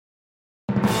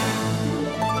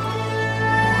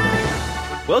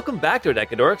Welcome back to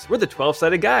Decadorks. We're the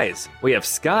 12-sided guys. We have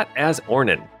Scott as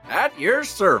Ornan. At your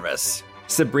service.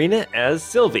 Sabrina as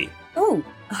Sylvie. Oh,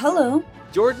 hello.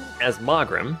 Jordan as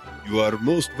Mogram. You are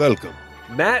most welcome.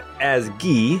 Matt as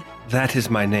Guy. That is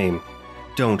my name.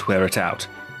 Don't wear it out.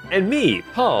 And me,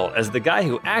 Paul, as the guy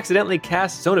who accidentally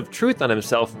cast Zone of Truth on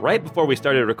himself right before we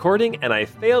started recording, and I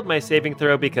failed my saving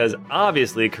throw because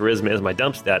obviously charisma is my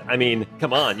dump stat. I mean,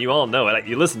 come on, you all know it.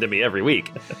 You listen to me every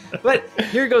week. But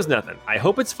here goes nothing. I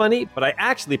hope it's funny, but I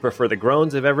actually prefer the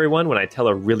groans of everyone when I tell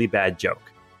a really bad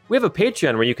joke. We have a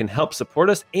Patreon where you can help support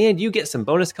us and you get some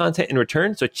bonus content in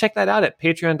return. So check that out at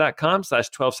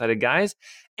patreon.com/12sidedguys.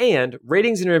 And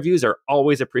ratings and reviews are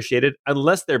always appreciated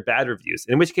unless they're bad reviews,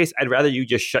 in which case I'd rather you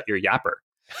just shut your yapper.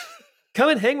 Come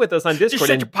and hang with us on Discord. Just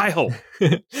shut your pie hole.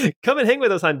 Come and hang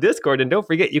with us on Discord. And don't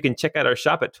forget, you can check out our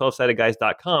shop at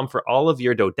 12sidedguys.com for all of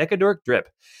your Dodecadoric drip.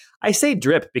 I say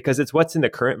drip because it's what's in the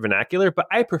current vernacular, but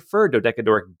I prefer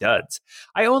Dodecadoric duds.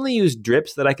 I only use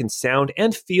drips that I can sound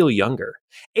and feel younger.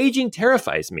 Aging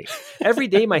terrifies me. Every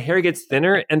day my hair gets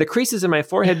thinner and the creases in my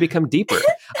forehead become deeper.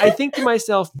 I think to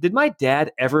myself, did my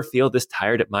dad ever feel this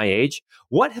tired at my age?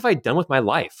 What have I done with my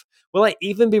life? Will I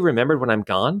even be remembered when I'm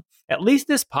gone? At least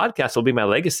this podcast will be my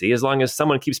legacy as long as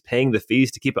someone keeps paying the fees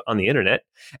to keep it on the internet.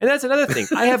 And that's another thing.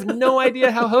 I have no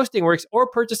idea how hosting works or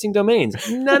purchasing domains.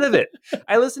 None of it.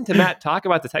 I listen to Matt talk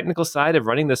about the technical side of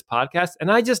running this podcast,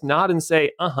 and I just nod and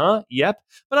say, yep,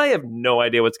 but I have no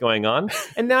idea what's going on.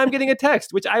 And now I'm getting a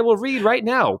text, which I will read right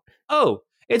now. Oh,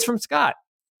 it's from Scott.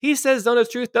 He says Zone of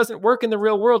Truth doesn't work in the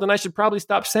real world, and I should probably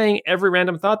stop saying every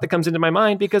random thought that comes into my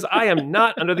mind because I am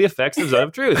not under the effects of Zone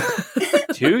of Truth.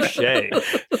 Touche.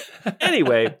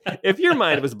 Anyway, if your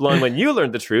mind was blown when you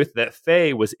learned the truth that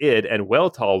Faye was id and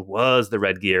Weltall was the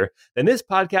Red Gear, then this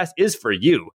podcast is for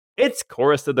you. It's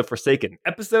Chorus of the Forsaken,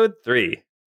 Episode 3.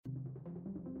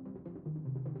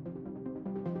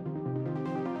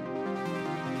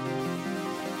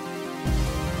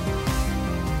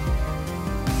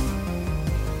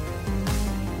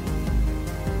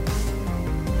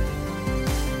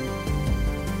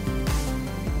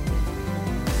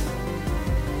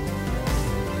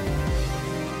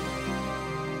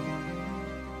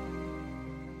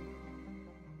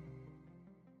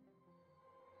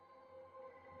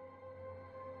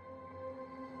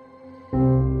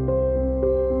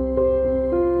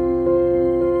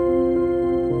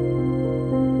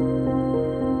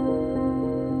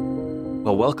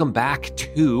 Well, welcome back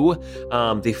to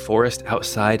the forest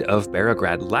outside of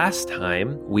Barograd. Last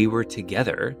time we were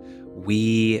together,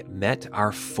 we met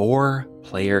our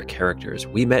 4-player characters.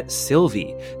 We met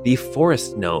Sylvie, the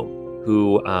forest gnome,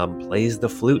 who plays the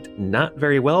flute not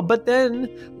very well, but then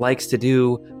likes to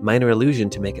do minor illusion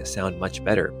to make it sound much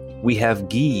better. We have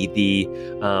Guy, the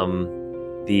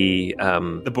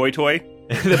boy toy.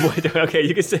 The boy toy. Okay,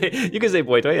 you can say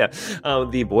boy toy. Yeah,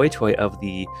 the boy toy of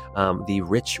the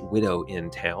rich widow in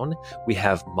town. We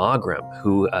have Mogram,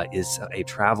 who is a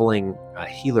traveling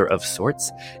healer of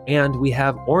sorts, and we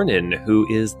have Ornan, who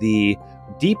is the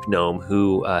deep gnome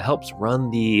who helps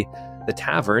run the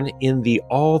tavern in the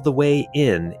All the Way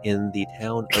Inn in the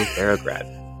town of Barograd.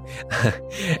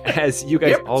 As you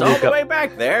guys all it's all look the up, way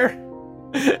back there.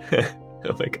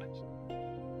 oh my gosh.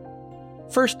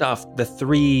 First off, the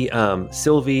 3,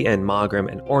 Sylvie and Mogram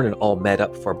and Ornan, all met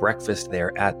up for breakfast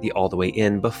there at the All the Way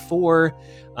Inn before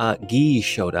Guy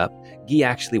showed up. Guy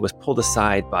actually was pulled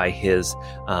aside by his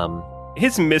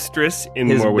mistress in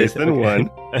more ways than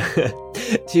one.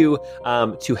 to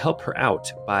help her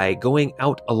out by going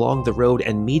out along the road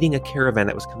and meeting a caravan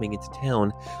that was coming into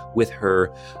town with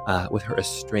her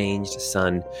estranged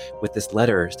son, with this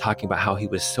letter talking about how he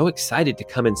was so excited to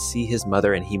come and see his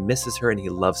mother and he misses her and he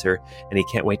loves her and he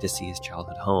can't wait to see his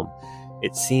childhood home.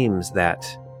 It seems that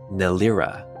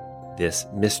Nalira, this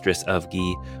mistress of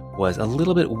Guy, was a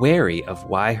little bit wary of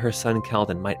why her son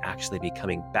Kalden might actually be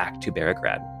coming back to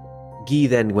Barograd. Guy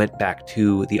then went back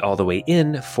to the All the Way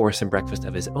Inn for some breakfast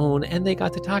of his own, and they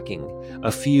got to talking.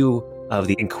 A few of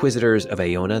the Inquisitors of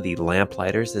Aona, the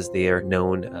Lamplighters, as they are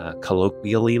known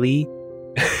colloquially.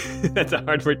 That's a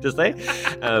hard word to say.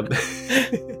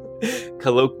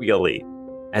 Colloquially.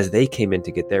 As they came in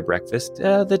to get their breakfast,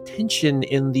 the tension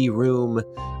in the room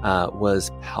was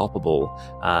palpable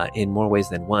in more ways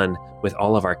than one with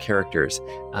all of our characters.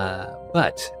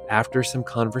 But after some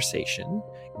conversation,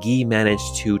 Guy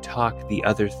managed to talk the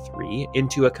other 3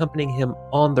 into accompanying him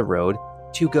on the road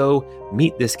to go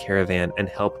meet this caravan and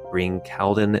help bring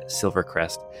Kalden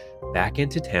Silvercrest back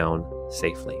into town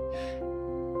safely.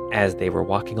 As they were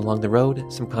walking along the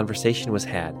road, some conversation was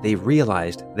had. They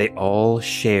realized they all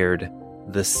shared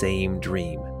the same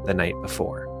dream the night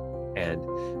before.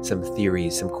 and some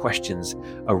theories, some questions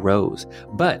arose.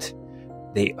 But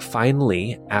they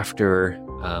finally, after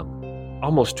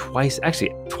almost twice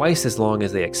as long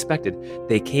as they expected,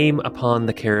 they came upon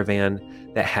the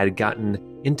caravan that had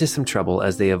gotten into some trouble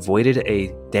as they avoided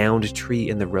a downed tree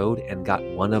in the road and got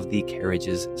one of the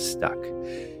carriages stuck.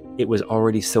 It was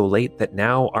already so late that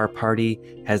now our party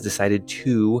has decided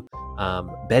to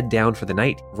bed down for the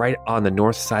night right on the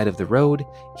north side of the road,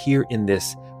 here in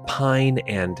this pine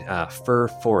and fir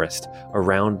forest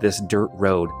around this dirt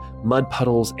road. Mud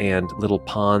puddles and little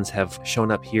ponds have shown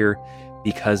up here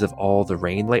because of all the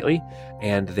rain lately,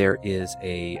 and there is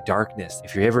a darkness.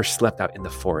 If you ever slept out in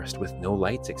the forest with no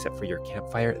lights except for your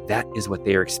campfire, that is what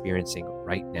they are experiencing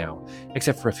right now,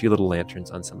 except for a few little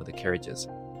lanterns on some of the carriages.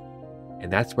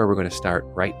 And that's where we're going to start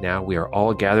right now. We are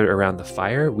all gathered around the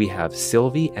fire. We have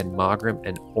Sylvie and Mogram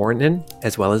and Ornan,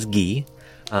 as well as Guy.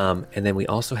 And then we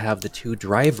also have the two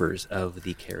drivers of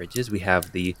the carriages. We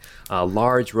have the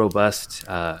large, robust,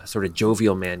 sort of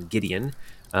jovial man, Gideon,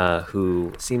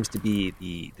 who seems to be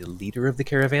the leader of the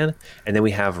caravan. And then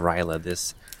we have Ryla,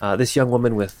 this young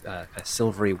woman with a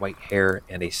silvery white hair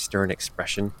and a stern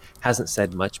expression. Hasn't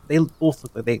said much, but they both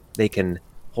look like they can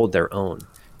hold their own.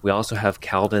 We also have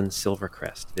Calden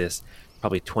Silvercrest, this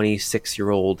probably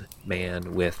 26-year-old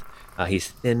man with, he's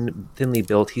thinly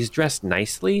built. He's dressed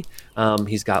nicely.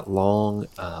 He's got long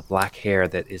black hair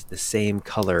that is the same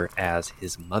color as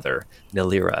his mother,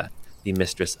 Nalira, the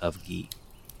mistress of Guy.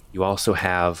 You also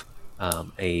have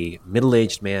a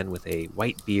middle-aged man with a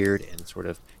white beard and sort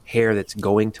of hair that's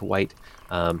going to white.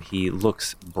 He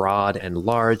looks broad and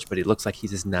large, but it looks like he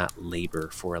does not labor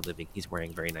for a living. He's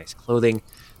wearing very nice clothing.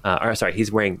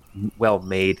 He's wearing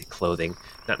well-made clothing,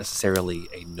 not necessarily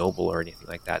a noble or anything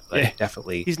like that, but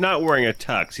definitely... He's not wearing a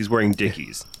tux. He's wearing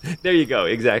Dickies. There you go,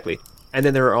 exactly. And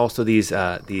then there are also these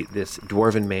this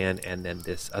dwarven man and then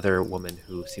this other woman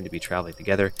who seem to be traveling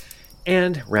together.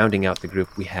 And rounding out the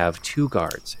group, we have two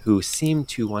guards who seem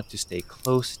to want to stay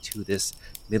close to this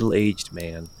middle-aged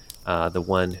man, the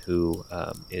one who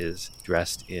is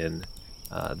dressed in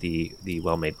the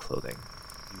well-made clothing.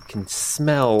 You can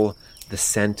smell the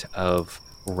scent of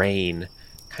rain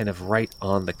kind of right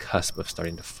on the cusp of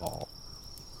starting to fall.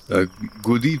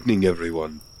 Good evening,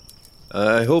 everyone.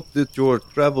 I hope that your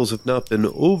travels have not been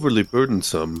overly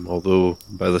burdensome, although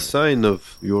by the sign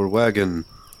of your wagon,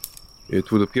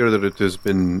 it would appear that it has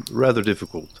been rather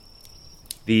difficult.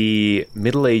 The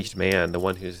middle-aged man, the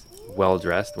one who's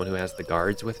well-dressed, the one who has the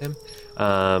guards with him,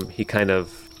 he kind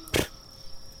of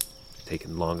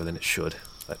taken longer than it should,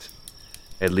 but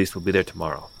at least we'll be there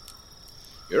tomorrow.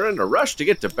 You're in a rush to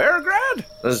get to Beargrad?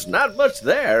 There's not much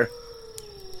there.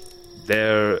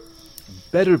 There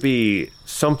better be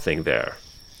something there.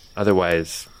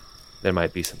 Otherwise, there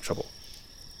might be some trouble.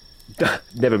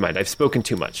 Never mind, I've spoken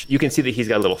too much. You can see that he's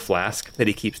got a little flask that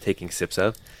he keeps taking sips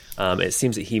of. It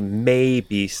seems that he may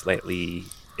be slightly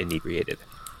inebriated.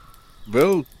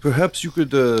 Well, perhaps you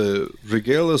could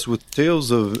regale us with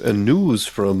tales and news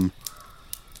from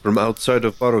outside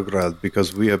of Barograd,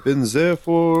 because we have been there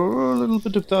for a little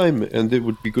bit of time, and it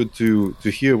would be good to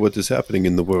hear what is happening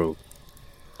in the world.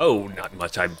 Oh, not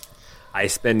much. I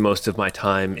spend most of my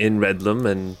time in Redlam,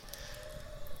 and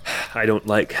I don't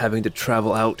like having to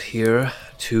travel out here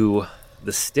to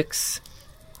the sticks,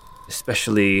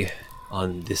 especially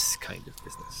on this kind of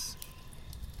business.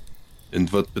 And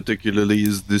what particularly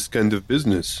is this kind of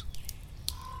business?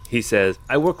 He says,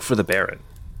 I work for the Baron.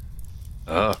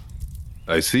 Ah,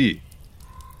 I see.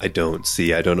 I don't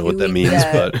know what that means,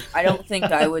 but... I don't think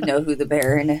I would know who the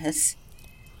Baron is.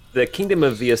 The Kingdom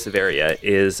of Via Severia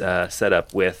is set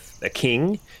up with a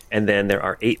king, and then there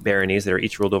are 8 baronies that are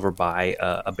each ruled over by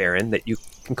a baron, that you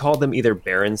can call them either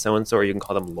Baron so-and-so or you can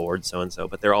call them Lord so-and-so,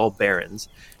 but they're all barons.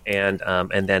 And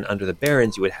then under the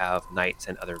barons, you would have knights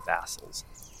and other vassals.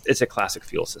 It's a classic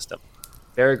feudal system.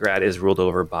 Beargrad is ruled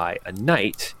over by a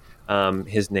knight.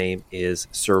 His name is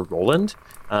Sir Roland.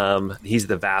 He's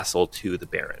the vassal to the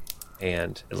baron.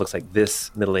 And it looks like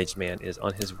this middle-aged man is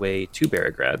on his way to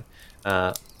Beargrad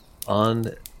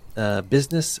on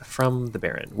business from the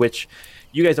baron, which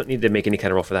you guys don't need to make any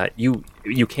kind of roll for that. You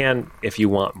can if you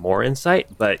want more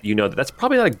insight, but you know that's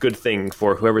probably not a good thing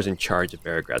for whoever's in charge of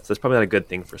Beargrad. So that's probably not a good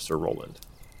thing for Sir Roland.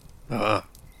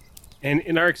 And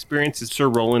in our experience, is Sir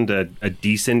Roland a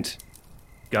decent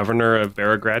governor of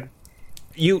Beargrad?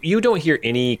 You don't hear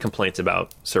any complaints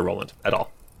about Sir Roland at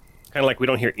all. Kind of like we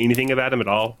don't hear anything about him at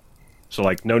all. So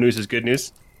like no news is good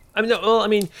news? I mean, no, well, I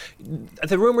mean,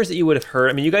 the rumors that you would have heard,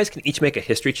 I mean, you guys can each make a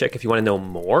history check if you want to know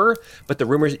more, but the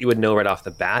rumors that you would know right off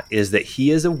the bat is that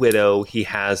he is a widow, he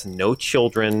has no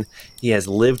children, he has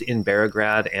lived in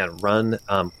Beregrad and run,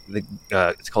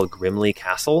 it's called Grimley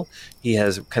Castle. He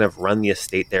has kind of run the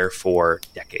estate there for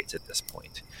decades at this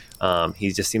point.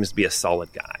 He just seems to be a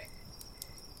solid guy.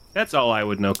 That's all I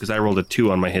would know because I rolled a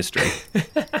 2 on my history.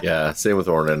 Yeah, same with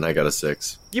Ornan. I got a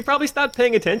 6. You probably stopped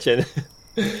paying attention.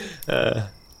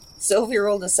 Sylvie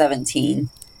rolled a 17.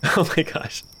 Oh my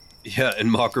gosh. Yeah,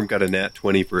 and Mockram got a nat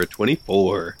 20 for a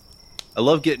 24. I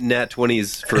love getting nat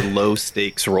 20s for low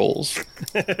stakes rolls.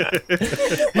 Well,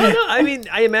 no, I mean,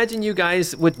 I imagine you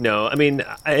guys would know. I mean,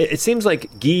 it seems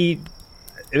like Guy,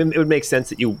 it would make sense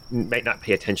that you might not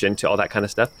pay attention to all that kind of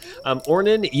stuff.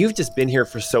 Ornan, you've just been here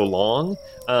for so long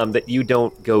that you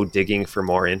don't go digging for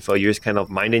more info. You're just kind of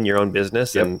minding your own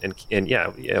business and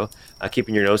yeah, you know,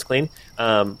 keeping your nose clean.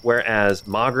 Whereas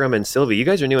Mogram and Sylvie, you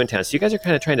guys are new in town, so you guys are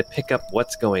kind of trying to pick up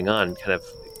what's going on, kind of,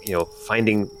 you know,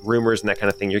 finding rumors and that kind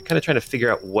of thing. You're kind of trying to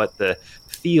figure out what the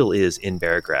feel is in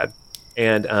Beregrad.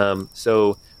 And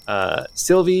so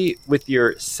Sylvie, with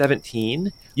your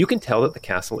 17, you can tell that the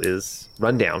castle is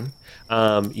run down.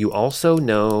 You also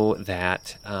know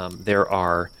that there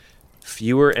are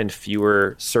fewer and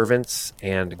fewer servants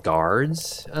and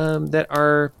guards that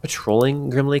are patrolling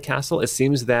Grimley Castle. It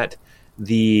seems that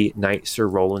the knight Sir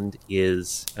Roland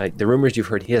is, the rumors you've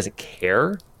heard, he doesn't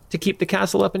care to keep the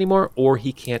castle up anymore, or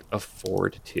he can't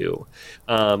afford to.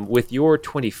 With your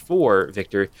 24,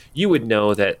 Victor, you would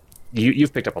know that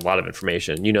you've picked up a lot of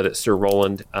information. You know that Sir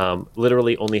Roland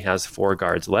literally only has 4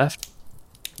 guards left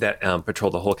that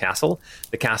patrol the whole castle.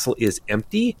 The castle is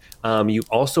empty. You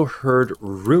also heard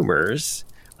rumors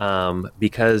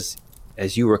because,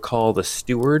 as you recall, the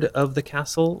steward of the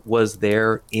castle was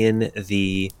there in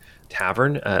the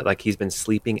tavern, like he's been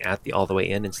sleeping at the All the Way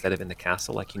Inn instead of in the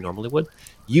castle like he normally would.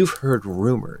 You've heard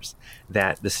rumors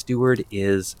that the steward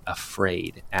is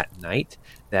afraid at night,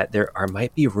 that there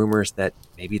might be rumors that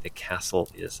maybe the castle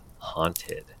is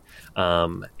haunted,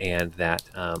 and that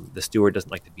the steward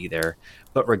doesn't like to be there.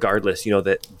 But regardless, you know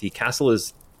that the castle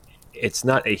it's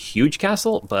not a huge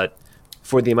castle, but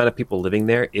for the amount of people living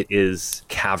there, it is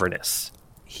cavernous.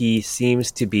 He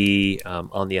seems to be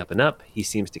on the up and up. He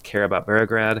seems to care about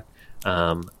Beregrad,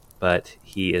 but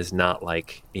he is not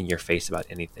like in your face about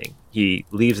anything. He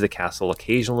leaves the castle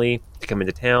occasionally to come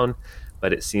into town,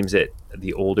 but it seems that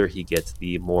the older he gets,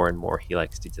 the more and more he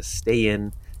likes to just stay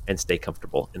in and stay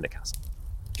comfortable in the castle.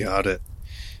 Got it.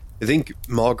 I think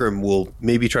Mogram will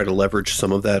maybe try to leverage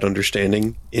some of that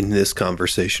understanding in this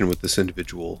conversation with this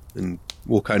individual, and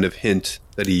will kind of hint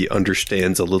that he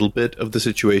understands a little bit of the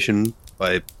situation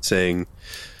by saying,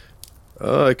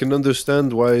 I can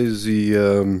understand why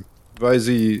the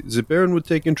Baron would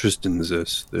take interest in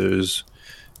this.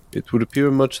 It would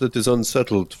appear much that is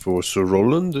unsettled for Sir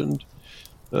Roland, and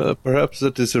perhaps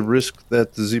that is a risk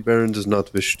that the Baron does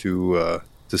not wish to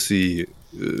see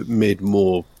made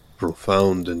more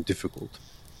profound and difficult.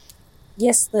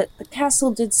 Yes, the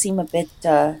castle did seem a bit,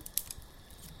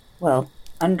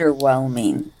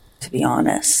 underwhelming, to be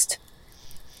honest.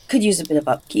 Could use a bit of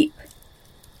upkeep.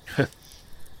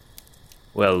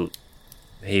 Well,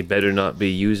 he better not be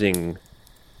using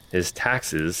his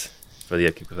taxes for the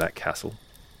upkeep of that castle.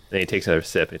 Then he takes another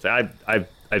sip and he's like,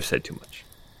 I've said too much.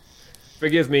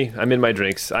 Forgive me, I'm in my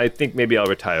drinks. I think maybe I'll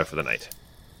retire for the night.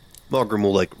 Mogram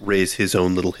will raise his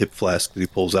own little hip flask that he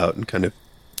pulls out and kind of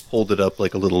hold it up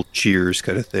like a little cheers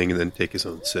kind of thing, and then take his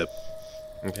own sip.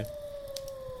 Okay.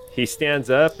 He stands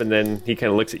up and then he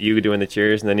kind of looks at you doing the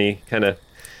cheers, and then he kind of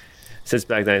sits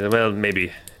back down and says, well,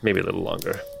 maybe a little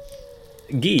longer.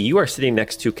 Guy, you are sitting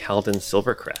next to Calden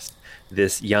Silvercrest,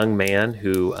 this young man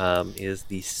who is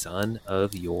the son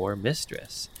of your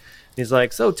mistress. He's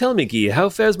like, so tell me, Guy, how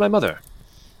fares my mother?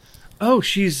 Oh,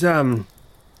 she's doing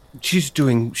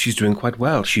quite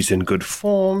well. She's in good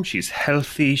form. She's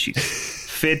healthy. She's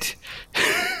fit.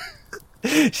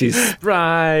 She's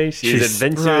spry. She's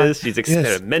adventurous. Spry. She's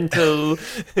experimental.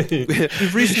 Yes.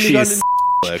 We've recently gotten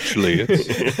actually.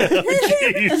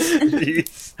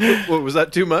 Jeez. What, was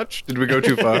that too much? Did we go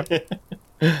too far?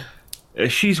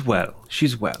 She's well.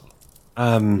 She's well.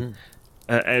 And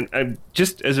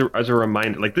just as a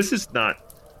reminder,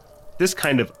 this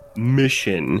kind of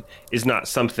mission is not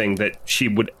something that she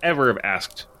would ever have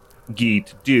asked Guy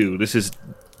to do. This is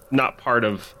not part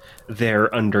of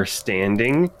their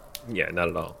understanding. Yeah, not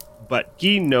at all. But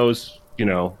Guy knows,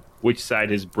 which side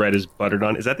his bread is buttered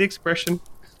on. Is that the expression?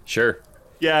 Sure.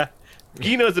 Yeah.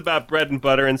 Guy knows about bread and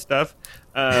butter and stuff.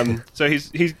 So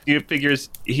he figures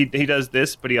he does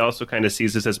this, but he also kind of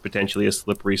sees this as potentially a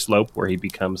slippery slope where he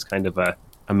becomes kind of a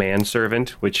a manservant,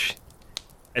 which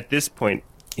at this point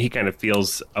he kind of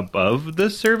feels above the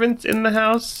servants in the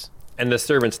house. And the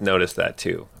servants notice that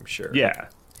too, I'm sure. Yeah.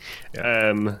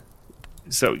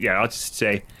 So yeah, I'll just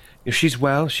say, she's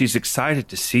well. She's excited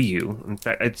to see you. In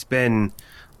fact, it's been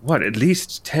at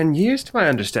least 10 years to my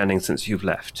understanding since you've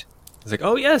left. It's like,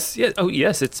 oh yes.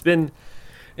 It's been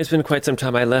quite some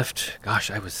time. I left. Gosh,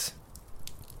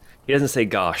 He doesn't say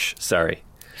gosh. Sorry.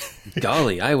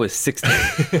 Golly, I was 16.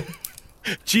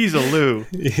 Jeez, Lou.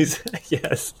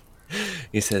 Yes.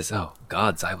 He says, oh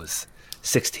gods, I was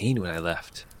 16 when I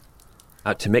left,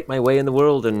 out to make my way in the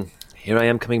world, and here I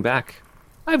am coming back.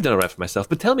 I've done all right for myself.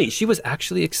 But tell me, she was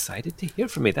actually excited to hear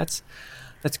from me. That's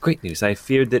great news. I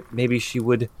feared that maybe she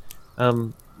would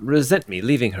resent me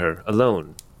leaving her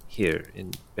alone here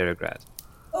in Beregrad.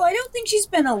 Oh, I don't think she's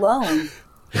been alone.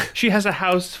 She has a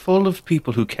house full of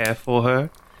people who care for her.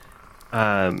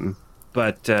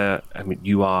 But I mean,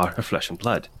 you are her flesh and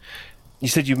blood. You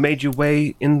said you made your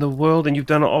way in the world and you've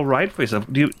done all right for yourself.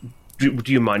 Do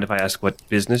you mind if I ask what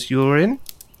business you're in?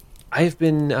 I've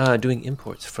been doing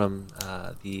imports from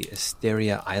the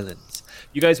Asteria Islands.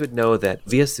 You guys would know that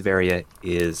Via Severia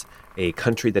is a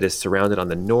country that is surrounded on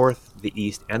the north, the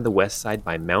east, and the west side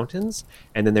by mountains,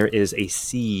 and then there is a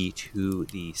sea to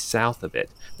the south of it.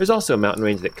 There's also a mountain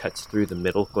range that cuts through the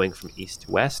middle, going from east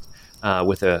to west,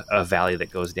 with a valley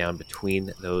that goes down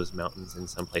between those mountains in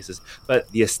some places. But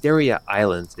the Asteria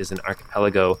Islands is an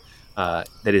archipelago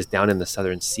that is down in the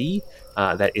southern sea,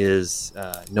 that is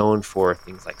known for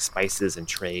things like spices and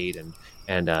trade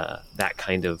and that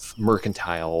kind of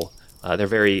mercantile. They're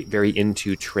very, very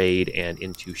into trade and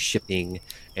into shipping.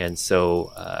 And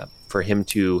so for him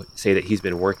to say that he's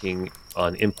been working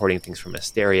on importing things from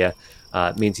Asteria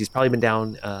means he's probably been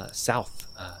down south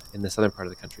in the southern part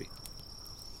of the country.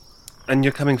 And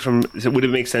you're coming from... would it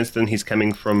make sense then he's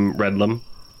coming from Redlum,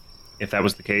 if that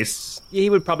was the case? Yeah, he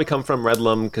would probably come from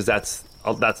Redlum, because that's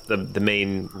the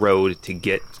main road to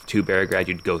get to Beregrad.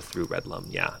 You'd go through Redlum,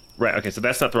 yeah. Right, okay, so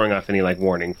that's not throwing off any,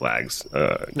 warning flags.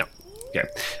 No. Okay,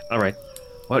 all right.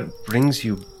 What brings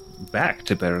you back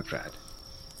to Beregrad?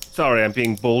 Sorry, I'm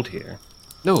being bold here.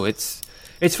 No, it's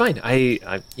fine.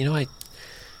 I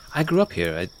grew up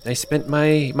here. I spent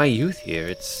my youth here.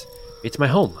 It's my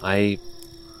home.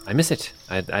 I miss it.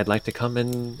 I'd like to come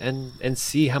and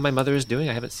see how my mother is doing.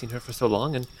 I haven't seen her for so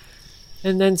long, and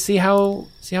then see how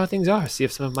things are. See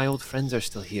if some of my old friends are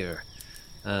still here.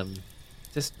 I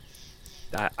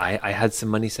had some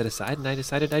money set aside, and I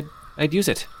decided I'd use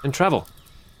it and travel.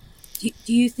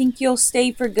 Do you think you'll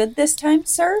stay for good this time,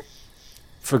 sir?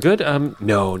 For good?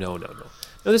 No. No,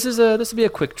 this will be a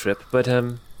quick trip, but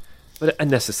a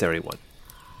necessary one.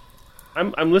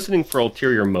 I'm listening for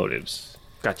ulterior motives.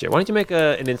 Gotcha. Why don't you make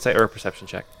an insight or a perception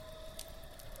check?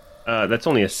 That's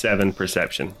only a 7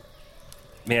 perception.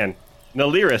 Man,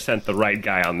 Nalira sent the right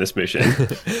guy on this mission.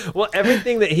 Well,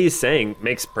 everything that he's saying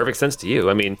makes perfect sense to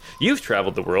you. I mean, you've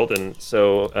traveled the world, and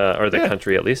so, or the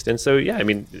country at least, and so, yeah, I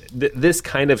mean, this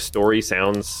kind of story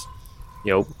sounds,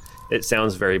 it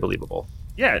sounds very believable.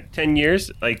 Yeah, 10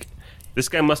 years, this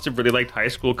guy must have really liked high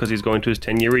school because he's going to his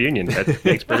 10-year reunion. That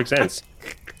makes perfect sense.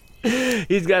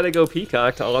 He's got to go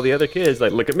peacock to all the other kids.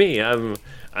 Look at me, I'm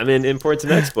in imports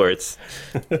and exports.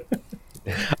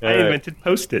 I invented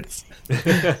Post-its.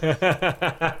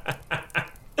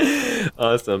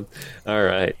 Awesome. All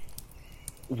right.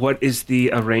 What is the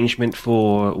arrangement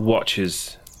for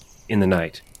watches in the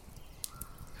night?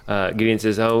 Gideon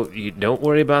says, "Oh, you don't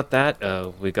worry about that.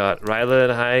 We got Ryla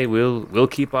and I. We'll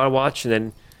keep our watch,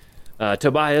 and then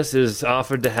Tobias is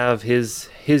offered to have his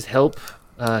help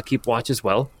keep watch as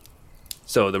well.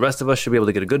 So the rest of us should be able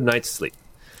to get a good night's sleep."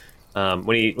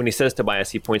 When he says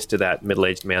Tobias, he points to that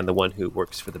middle-aged man, the one who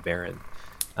works for the Baron,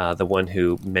 the one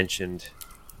who mentioned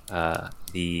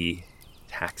the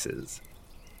taxes.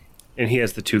 And he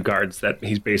has the 2 guards that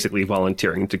he's basically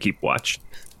volunteering to keep watch.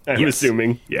 I'm Yes.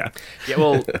 assuming, yeah. Yeah,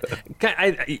 well,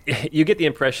 you get the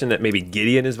impression that maybe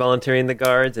Gideon is volunteering the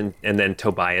guards, and then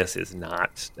Tobias is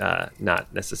not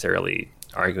necessarily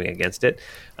arguing against it.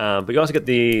 But you also get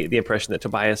the impression that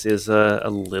Tobias is a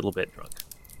little bit drunk.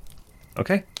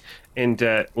 Okay. And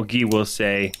Guy will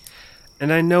say,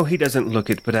 and I know he doesn't look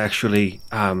it, but actually,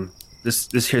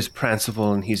 this here's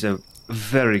Prancival, and he's a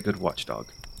very good watchdog.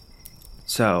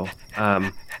 So,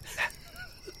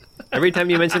 every time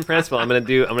you mention Prancival, I'm gonna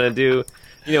do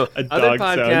other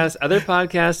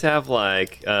podcasts have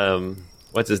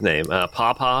what's his name?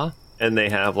 Pawpaw, and they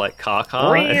have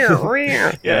Caw-Caw.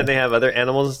 Yeah, and they have other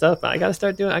animals and stuff. I gotta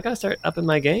start upping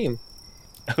my game.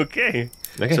 Okay.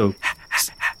 Okay. So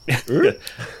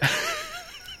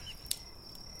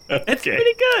It's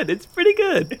pretty good. It's pretty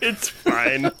good. It's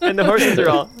fine. And the horses are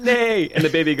all, nay. And the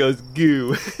baby goes,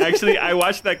 goo. Actually, I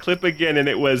watched that clip again, and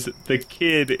it was the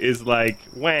kid is like,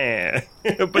 wah.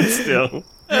 But still.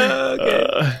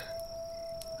 Okay.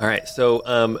 All right, so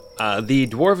the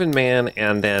Dwarven Man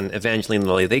and then Evangeline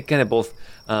Lily, they kind of both,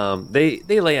 they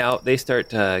lay out, they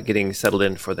start getting settled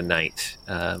in for the night.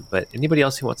 But anybody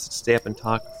else who wants to stay up and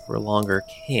talk for longer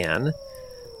can.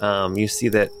 You see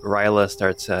that Ryla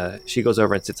starts, she goes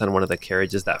over and sits on one of the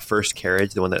carriages, that first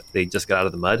carriage, the one that they just got out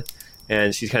of the mud.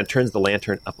 And she kind of turns the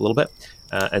lantern up a little bit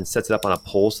and sets it up on a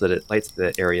pole so that it lights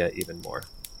the area even more.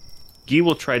 Guy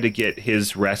will try to get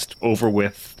his rest over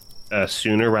with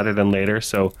sooner rather than later.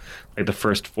 So, like the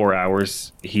first 4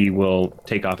 hours, he will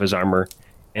take off his armor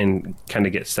and kind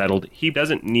of get settled. He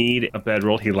doesn't need a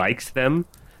bedroll. He likes them.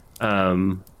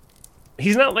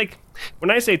 He's not like,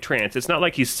 when I say trance, it's not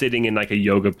like he's sitting in like a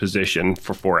yoga position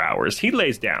for 4 hours. He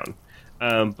lays down,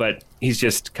 but he's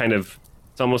just kind of,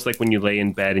 it's almost like when you lay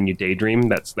in bed and you daydream.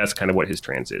 That's kind of what his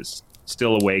trance is.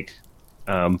 Still awake,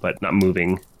 but not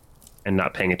moving and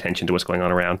not paying attention to what's going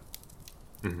on around.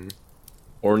 Mm-hmm.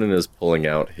 Ornan is pulling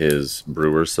out his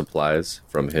brewer's supplies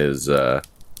from his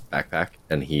backpack,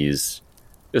 and he's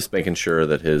just making sure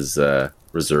that his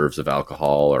reserves of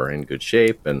alcohol are in good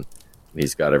shape, and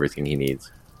he's got everything he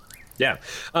needs. Yeah.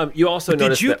 You also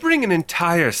notice Did you bring an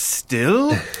entire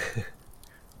still?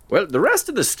 Well, the rest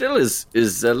of the still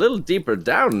is a little deeper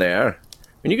down there.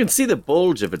 I mean, you can see the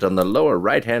bulge of it on the lower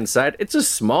right-hand side. It's a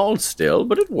small still,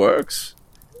 but it works.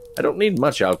 I don't need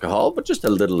much alcohol, but just a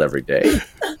little every day.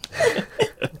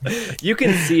 You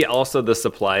can see also the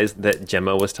supplies that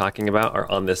Gemma was talking about are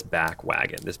on this back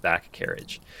wagon, this back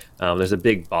carriage. There's a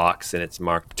big box, and it's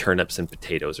marked turnips and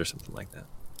potatoes or something like that.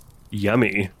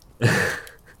 Yummy.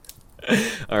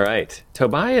 All right.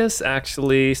 Tobias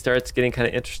actually starts getting kind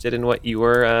of interested in what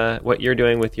you're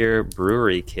doing with your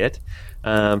brewery kit.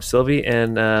 Sylvie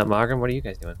and Margaret, what are you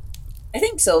guys doing? I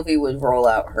think Sylvie would roll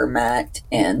out her mat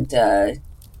and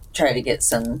try to get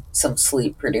some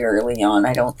sleep pretty early on.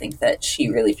 I don't think that she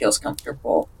really feels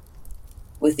comfortable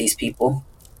with these people.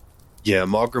 Yeah,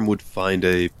 Mogram would find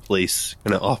a place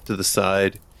kind of off to the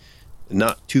side,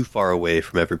 not too far away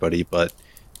from everybody, but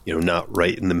not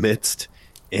right in the midst.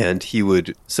 And he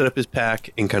would set up his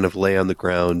pack and kind of lay on the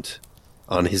ground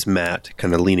on his mat,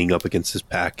 kind of leaning up against his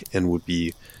pack, and would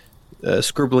be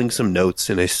scribbling some notes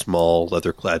in a small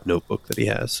leather-clad notebook that he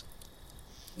has.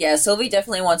 Yeah, Sylvie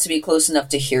definitely wants to be close enough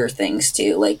to hear things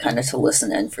too, like kind of to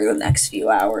listen in for the next few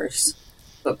hours,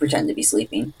 but pretend to be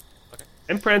sleeping.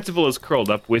 And Prancival is curled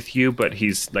up with you, but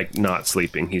he's like not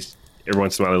sleeping. He's every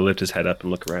once in a while he'll lift his head up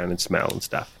and look around and smell and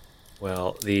stuff.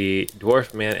 Well, the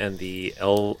dwarf man and the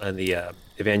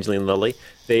Evangeline Lily,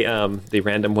 the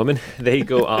random woman, they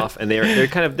go off and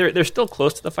they're still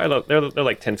close to the fire. They're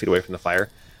like 10 feet away from the fire,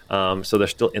 so they're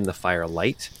still in the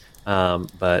firelight.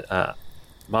 But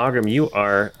Mogram, you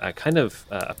are kind of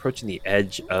approaching the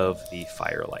edge of the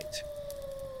firelight.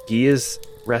 Guy is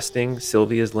resting.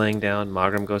 Sylvie is laying down.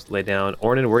 Mogram goes to lay down.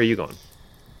 Ornan, where are you going?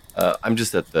 I'm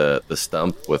just at the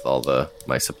stump with all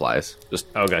my supplies.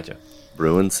 Just gotcha.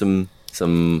 Brewing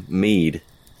some mead.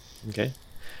 Okay.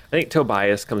 I think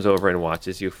Tobias comes over and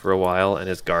watches you for a while, and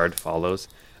his guard follows.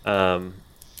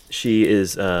 She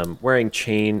is wearing a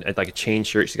chain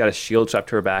shirt. She's got a shield strapped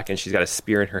to her back, and she's got a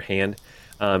spear in her hand.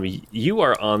 You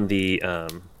are on the.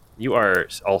 You are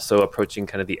also approaching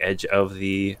kind of the edge of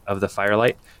the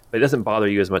firelight, but it doesn't bother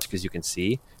you as much because you can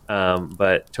see.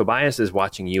 But Tobias is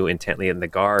watching you intently, and the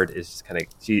guard is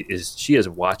she is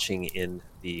watching in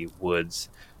the woods.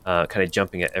 Kind of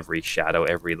jumping at every shadow,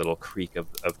 every little creak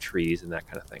of trees and that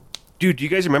kind of thing. Dude, do you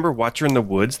guys remember Watcher in the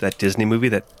Woods, that Disney movie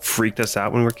that freaked us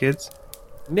out when we were kids?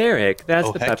 Narek,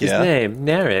 that's the puppy's name.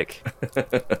 Narek.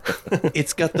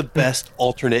 It's got the best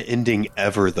alternate ending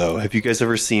ever, though. Have you guys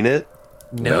ever seen it?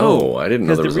 No, I didn't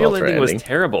know there was the real alternate ending ending. was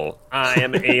terrible. I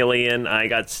am an alien. I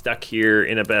got stuck here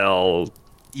in a bell.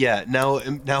 Yeah, now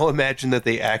imagine that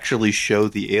they actually show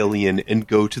the alien and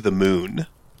go to the moon.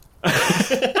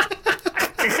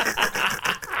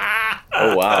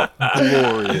 Oh, wow.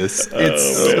 Glorious.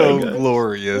 It's so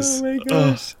glorious. Oh my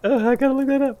gosh. I gotta look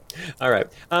that up. All right.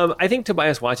 I think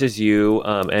Tobias watches you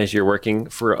as you're working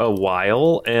for a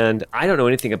while, and I don't know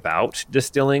anything about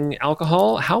distilling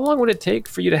alcohol. How long would it take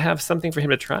for you to have something for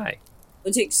him to try? It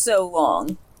would take so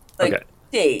long.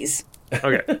 Days.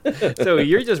 Okay. So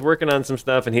you're just working on some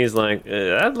stuff, and he's like,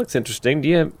 that looks interesting. Do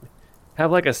you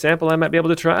have like a sample I might be able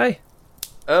to try?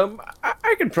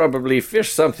 I could probably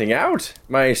fish something out.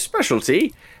 My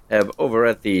specialty over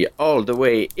at the All the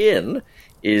Way Inn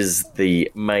is the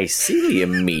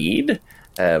mycelium mead.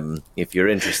 If you're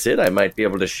interested, I might be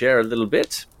able to share a little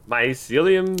bit.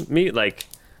 mycelium meat, like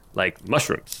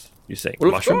mushrooms. You saying?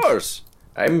 Well, mushrooms? of course.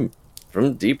 I'm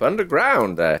from deep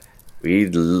underground. We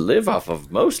live off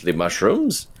of mostly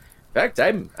mushrooms. In fact,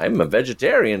 I'm a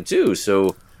vegetarian too,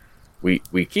 so we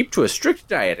keep to a strict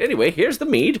diet. Anyway, here's the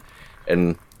mead,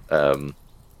 and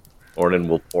Ornan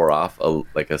will pour off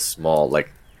a small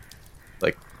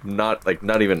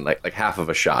not even half of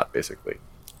a shot, basically.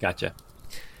 Gotcha.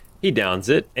 He downs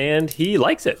it and he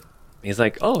likes it. He's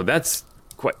like, "Oh, that's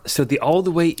quite." So the all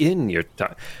the way in your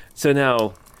tongue. So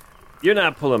now you're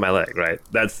not pulling my leg, right?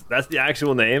 That's the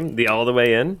actual name. The all the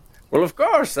way in. Well, of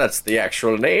course, that's the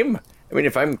actual name. I mean,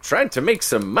 if I'm trying to make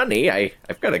some money,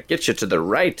 I've got to get you to the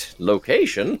right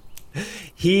location.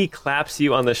 He claps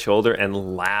you on the shoulder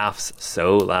and laughs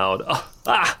so loud.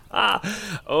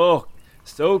 Oh,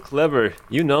 so clever.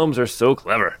 You gnomes are so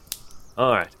clever.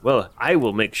 All right, well, I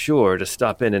will make sure to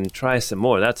stop in and try some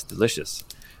more. That's delicious.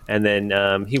 And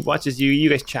then he watches you. You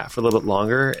guys chat for a little bit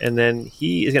longer, and then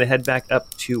he is going to head back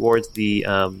up towards the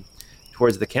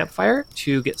campfire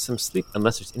to get some sleep,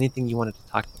 unless there's anything you wanted to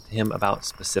talk to him about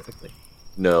specifically.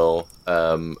 No,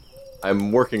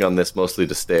 I'm working on this mostly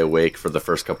to stay awake for the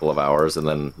first couple of hours, and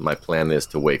then my plan is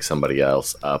to wake somebody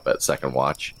else up at second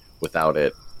watch without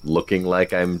it looking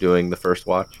like I'm doing the first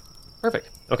watch. Perfect.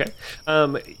 Okay.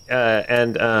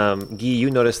 And Guy, you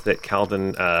notice that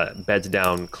Calvin beds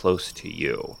down close to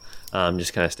you,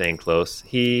 just kind of staying close.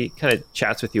 He kind of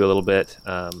chats with you a little bit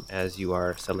as you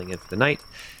are settling in for the night.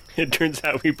 It turns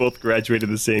out we both graduated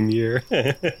the same year.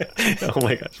 Oh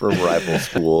my gosh. From rival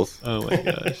schools. Oh my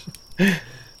gosh.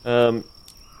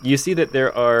 You see that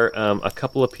there are a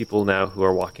couple of people now who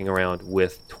are walking around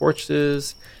with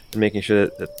torches and making sure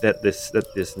that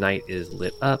this night is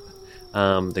lit up.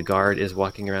 The guard is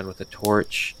walking around with a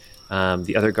torch.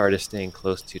 The other guard is staying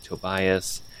close to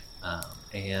Tobias.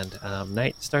 And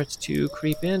night starts to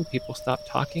creep in. People stop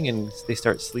talking and they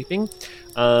start sleeping.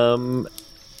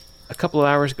 A couple of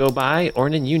hours go by.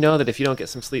 Ornan, you know that if you don't get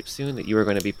some sleep soon, that you are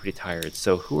going to be pretty tired.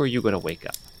 So who are you going to wake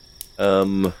up?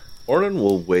 Ornan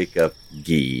will wake up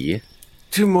Guy.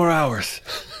 2 more hours.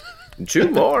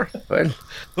 2 more? Well,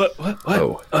 What?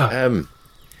 oh,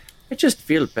 I just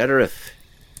feel better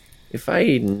if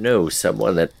I know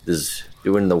someone that is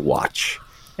doing the watch.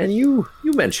 And you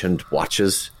mentioned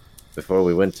watches before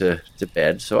we went to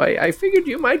bed, so I figured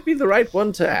you might be the right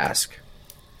one to ask.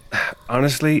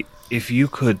 Honestly, if you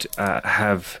could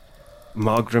have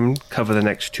Mogram cover the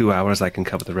next 2 hours, I can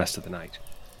cover the rest of the night.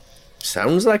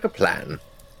 Sounds like a plan.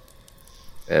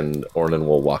 And Ornan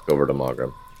will walk over to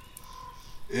Mogram.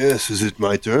 Yes, is it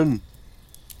my turn?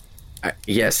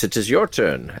 Yes, it is your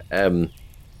turn.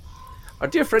 Our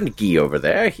dear friend Guy over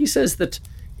there, he says that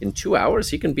in 2 hours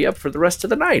he can be up for the rest of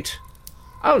the night.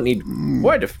 I'll need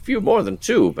quite a few more than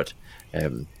 2, but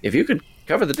if you could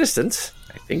cover the distance,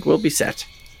 I think we'll be set.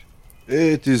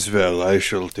 It is well. I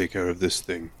shall take care of this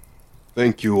thing.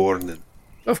 Thank you, Ornan.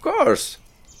 Of course.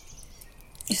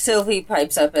 Sylvie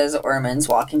pipes up as Orman's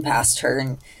walking past her,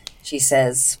 and she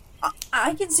says,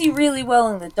 I can see really well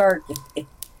in the dark if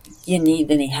you need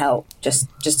any help, just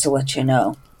to let you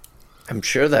know. I'm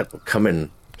sure that will come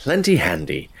in plenty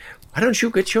handy. Why don't you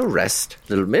get your rest,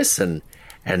 little miss, and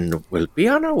we'll be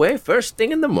on our way first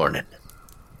thing in the morning.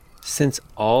 Since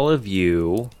all of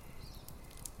you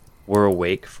were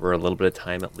awake for a little bit of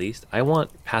time at least, I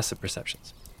want passive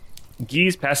perceptions.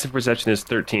 Guy's passive perception is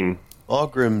 13.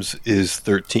 Ogrim's is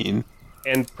 13.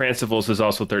 And Pranciville's is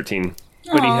also 13.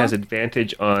 But he Aw. has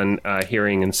advantage on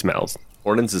hearing and smells.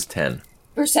 Ornan's is 10.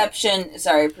 Perception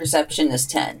is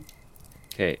 10.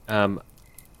 Okay,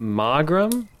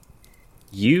 Mogram,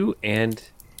 you and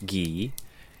Guy,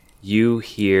 you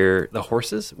hear the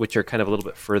horses, which are kind of a little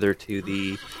bit further to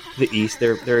the east.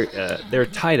 They're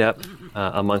tied up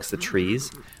amongst the trees,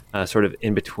 sort of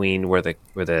in between where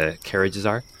the carriages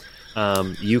are.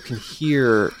 You can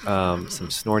hear some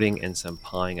snorting and some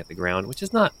pawing at the ground, which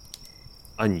is not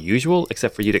unusual,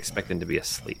 except for you'd expect them to be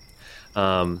asleep.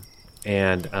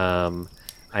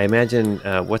 I imagine,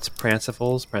 what's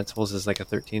Prancifle's? Prancifle's is like a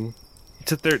 13?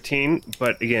 It's a 13,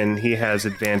 but again, he has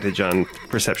advantage on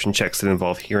perception checks that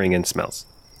involve hearing and smells.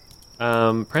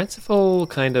 Prancifle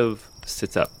kind of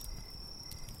sits up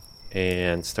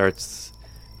and starts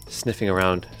sniffing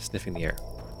around, sniffing the air.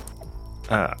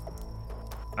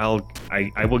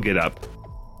 I will get up,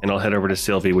 and I'll head over to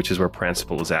Sylvie, which is where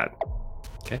Prancifle is at.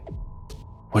 Okay.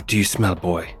 What do you smell,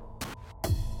 boy?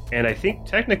 And I think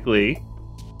technically,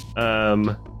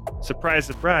 surprise,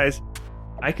 surprise,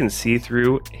 I can see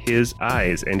through his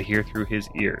eyes and hear through his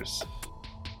ears.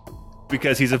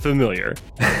 Because he's a familiar.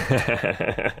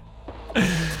 I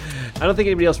don't think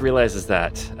anybody else realizes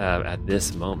that at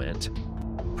this moment.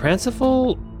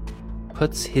 Prancifle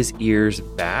puts his ears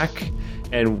back,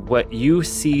 and what you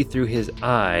see through his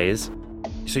eyes.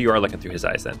 So you are looking through his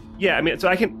eyes then. Yeah, I mean, so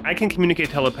I can communicate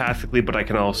telepathically, but I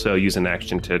can also use an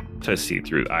action to see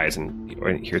through eyes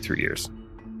or hear through ears.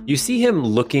 You see him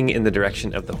looking in the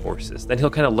direction of the horses. Then he'll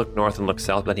kind of look north and look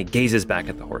south, but he gazes back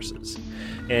at the horses.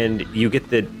 And you get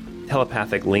the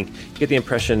telepathic link. You get the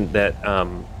impression that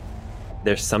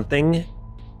there's something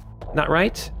not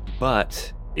right,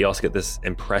 but you also get this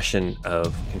impression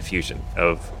of confusion,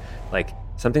 of like,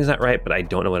 something's not right, but I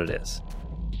don't know what it is.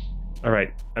 All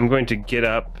right, I'm going to get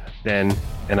up then,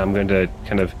 and I'm going to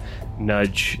kind of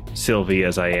nudge Sylvie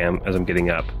as I'm getting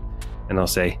up, and I'll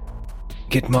say,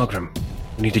 "Get Mogram.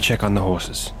 We need to check on the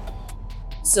horses."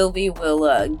 Sylvie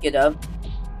will get up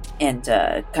and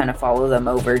kind of follow them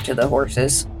over to the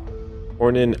horses.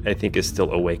 Ornan, I think, is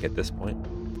still awake at this point.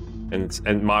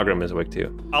 And Mogram is awake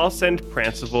too. I'll send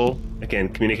Prancival, again,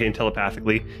 communicating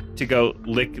telepathically, to go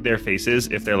lick their faces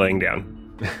if they're laying down.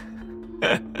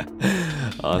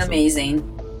 Awesome.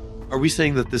 Amazing. Are we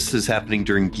saying that this is happening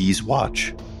during Guy's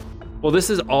watch? Well, this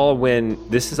is all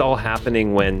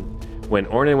happening when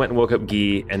Ornan went and woke up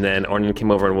Guy, and then Ornan came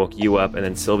over and woke you up, and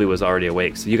then Sylvie was already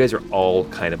awake. So you guys are all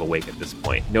kind of awake at this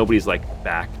point. Nobody's like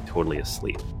back totally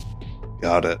asleep.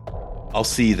 Got it. I'll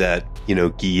see that,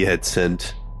 Guy had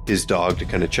sent his dog to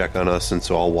kind of check on us, and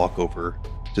so I'll walk over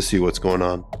to see what's going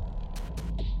on.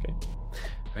 Okay.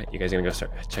 All right, you guys are going to go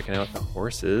start checking out the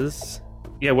horses.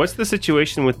 Yeah, what's the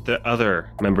situation with the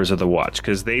other members of the watch?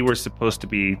 Because they were supposed to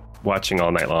be watching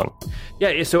all night long.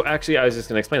 Yeah, so actually, I was just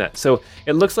going to explain that. So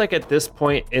it looks like at this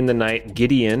point in the night,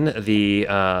 Gideon,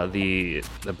 the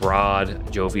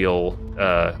broad, jovial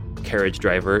carriage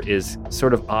driver, is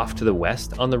sort of off to the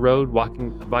west on the road,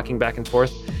 walking back and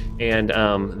forth, and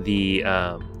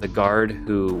the guard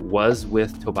who was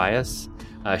with Tobias,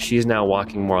 she's now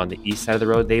walking more on the east side of the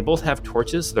road. They both have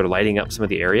torches, so they're lighting up some of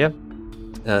the area.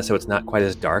 So it's not quite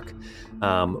as dark,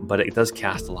 but it does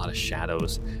cast a lot of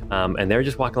shadows. And they're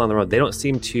just walking along the road. They don't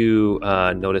seem to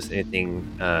notice anything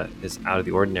is out of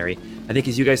the ordinary. I think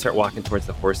as you guys start walking towards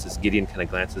the horses, Gideon kind of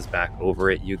glances back over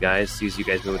at you guys, sees you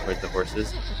guys moving towards the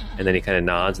horses, and then he kind of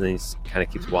nods, and then he kind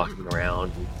of keeps walking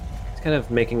around. And he's kind of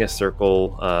making a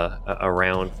circle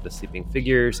around the sleeping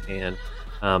figures, and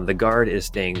the guard is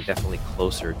staying definitely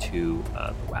closer to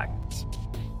the wagons.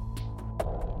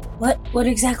 What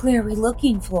exactly are we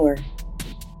looking for?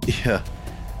 Yeah,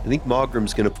 I think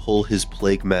Mogram's going to pull his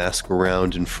plague mask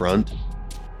around in front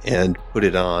and put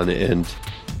it on, and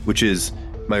which is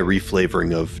my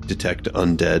reflavoring of detect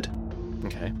undead.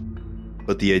 Okay.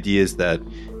 But the idea is that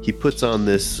he puts on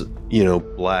this,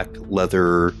 black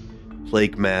leather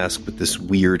plague mask with this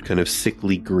weird kind of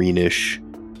sickly greenish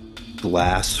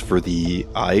glass for the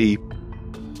eye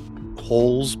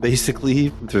holes, basically.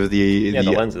 Through the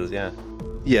lenses, yeah.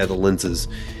 Yeah, the lenses.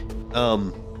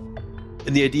 And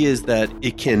the idea is that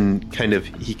he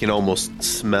can almost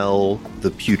smell the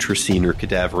putrescine or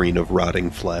cadaverine of rotting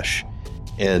flesh,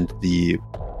 and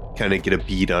kind of get a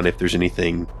bead on if there's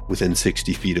anything within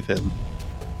 60 feet of him.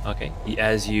 Okay.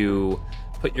 As you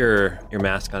put your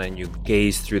mask on and you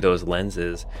gaze through those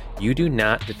lenses, you do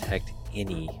not detect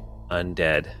any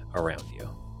undead around you.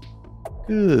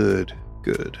 Good.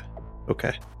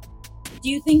 Okay. Do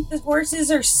you think the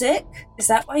horses are sick? Is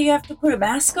that why you have to put a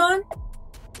mask on?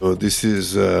 Oh, this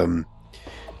is,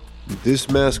 this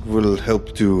mask will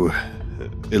help to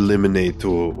eliminate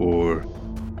or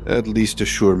at least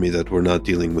assure me that we're not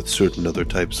dealing with certain other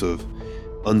types of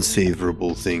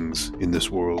unsavourable things in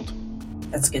this world.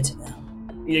 That's good to know.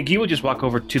 Yeah, Guy will just walk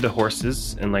over to the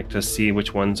horses and like to see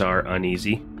which ones are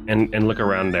uneasy and look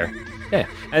around there. Yeah.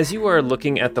 As you are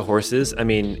looking at the horses, I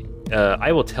mean,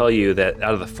 I will tell you that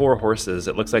out of the 4 horses,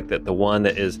 it looks like that the one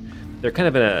that is, they're kind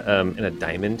of in a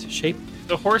diamond shape.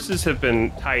 The horses have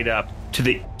been tied up to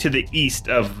the east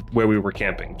of where we were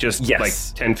camping, just like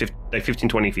 15,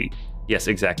 20 feet. Yes,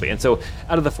 exactly. And so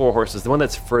out of the 4 horses, the one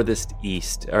that's furthest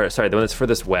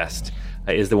west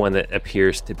is the one that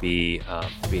appears to be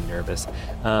nervous.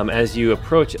 As you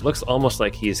approach, it looks almost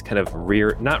like he's kind of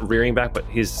not rearing back, but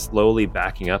he's slowly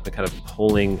backing up and kind of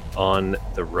pulling on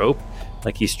the rope,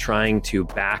 like he's trying to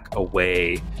back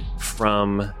away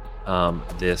from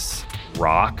this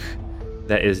rock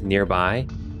that is nearby.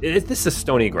 This is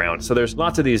stony ground, so there's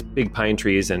lots of these big pine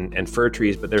trees and fir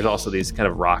trees, but there's also these kind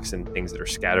of rocks and things that are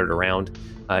scattered around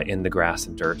in the grass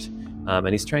and dirt. And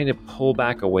he's trying to pull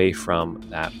back away from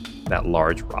that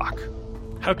large rock.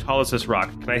 How tall is this rock?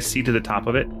 Can I see to the top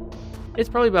of it? It's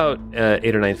probably about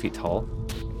 8 or 9 feet tall.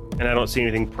 And I don't see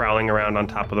anything prowling around on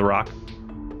top of the rock?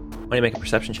 Why don't you make a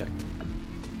perception check?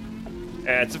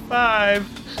 That's a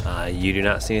 5. You do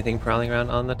not see anything prowling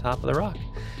around on the top of the rock.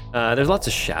 There's lots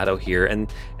of shadow here,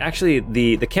 and actually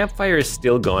the campfire is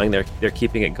still going. They're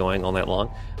keeping it going all night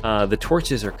long. The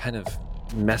torches are kind of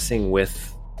messing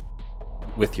with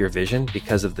your vision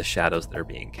because of the shadows that are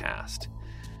being cast.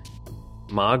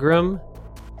 Magram,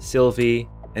 Sylvie,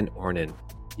 and Ornan,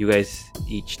 you guys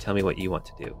each tell me what you want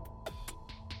to do.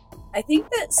 I think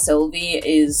that Sylvie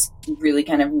is really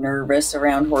kind of nervous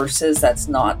around horses. That's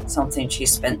not something she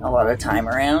spent a lot of time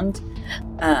around.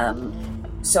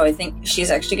 So I think she's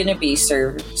actually going to be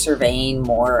surveying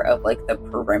more of like the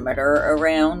perimeter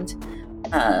around,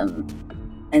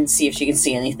 and see if she can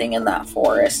see anything in that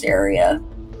forest area.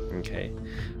 Okay.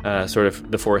 Sort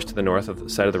of the forest to the north of the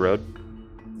side of the road?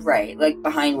 Right, like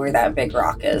behind where that big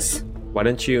rock is. Why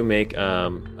don't you make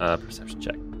a perception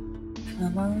check?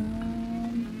 Come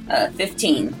on.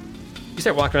 15. You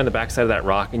start walking around the backside of that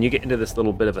rock, and you get into this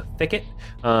little bit of a thicket.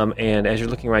 And as you're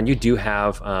looking around, you do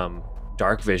have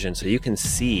dark vision, so you can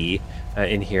see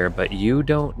in here, but you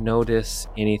don't notice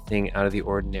anything out of the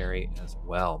ordinary as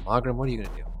well. Magram, what are you going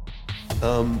to do?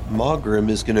 Magram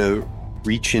is going to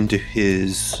reach into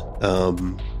his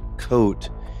coat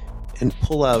and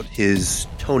pull out his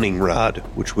toning rod,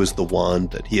 which was the wand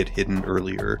that he had hidden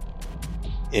earlier.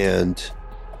 And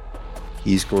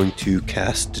he's going to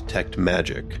cast Detect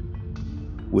Magic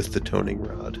with the toning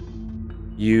rod.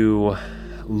 You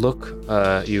look,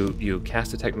 you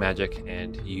cast Detect Magic,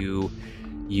 and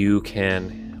you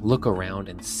can look around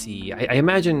and see. I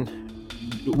imagine.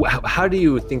 How do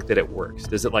you think that it works?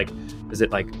 Does it like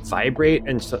vibrate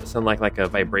and sound like a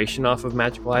vibration off of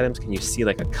magical items? Can you see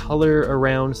like a color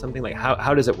around something? Like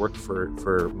how does it work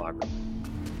for Magram?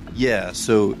 Yeah,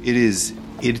 so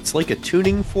it's like a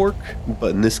tuning fork,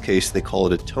 but in this case they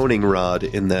call it a toning rod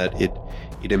in that it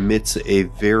emits a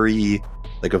very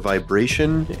like a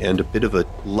vibration and a bit of a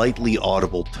lightly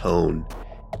audible tone.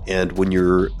 And when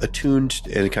you're attuned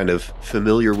and kind of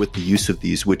familiar with the use of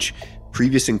these, which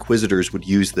previous Inquisitors would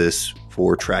use this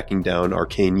for tracking down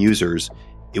arcane users,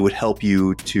 it would help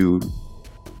you to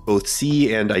both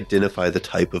see and identify the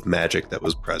type of magic that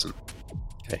was present.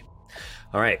 Okay.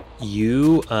 All right.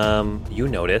 You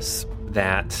notice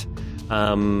that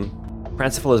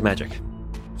Pranciful is magic.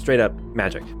 Straight up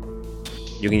magic.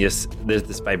 You can there's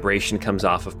this vibration comes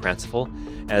off of Pranciful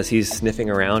as he's sniffing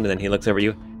around, and then he looks over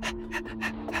you.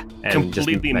 And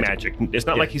completely magic. It's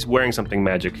not like he's wearing something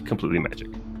magic. Completely magic.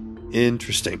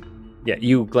 Interesting. Yeah,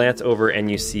 you glance over and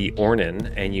you see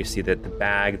Ornan, and you see that the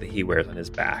bag that he wears on his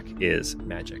back is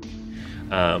magic.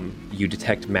 You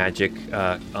detect magic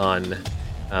on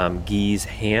Guy's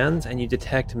hands, and you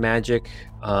detect magic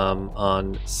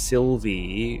on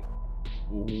Sylvie.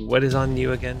 What is on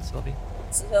you again, Sylvie?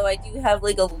 So I do have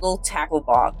like a little tackle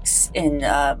box in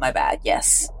my bag,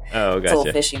 yes. Oh, It's a gotcha.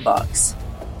 little fishing box.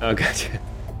 Oh, gotcha.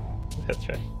 That's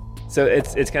right. So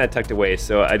it's kind of tucked away,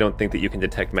 so I don't think that you can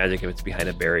detect magic if it's behind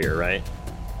a barrier, right?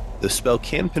 The spell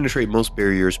can penetrate most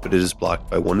barriers, but it is blocked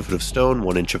by 1 foot of stone,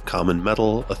 1 inch of common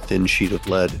metal, a thin sheet of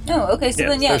lead. Oh, okay, so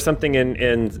then yeah. There's something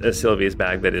in Sylvia's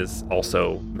bag that is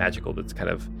also magical that's kind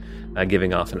of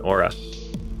giving off an aura.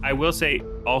 I will say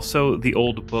also the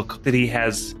old book that he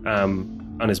has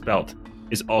on his belt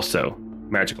is also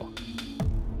magical.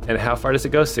 And how far does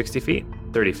it go? 60 feet?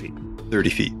 30 feet? 30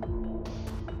 feet.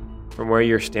 From where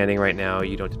you're standing right now,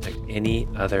 you don't detect any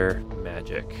other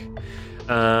magic.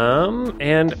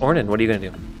 And Ornan, what are you going to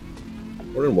do?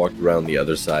 Ornan walked around the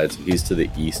other side, so he's to the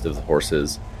east of the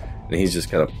horses, and he's just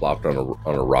kind of plopped on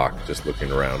a rock, just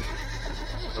looking around.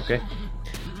 Okay.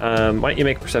 Why don't you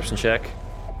make a perception check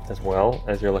as well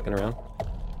as you're looking around?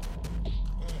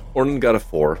 Ornan got a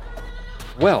 4.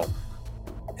 Well,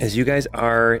 as you guys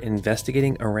are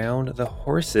investigating around the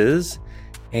horses,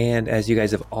 and as you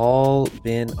guys have all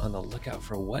been on the lookout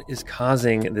for what is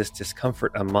causing this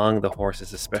discomfort among the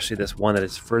horses, especially this one that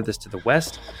is furthest to the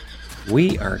west,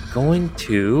 we are going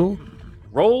to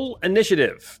roll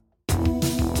initiative.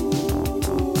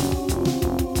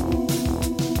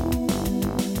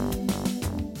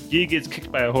 Guy gets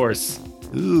kicked by a horse.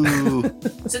 Ooh.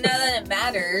 So now that it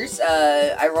matters,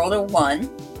 I rolled a 1.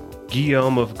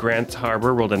 Guillaume of Grant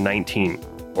Harbor rolled a 19.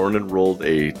 Ornan rolled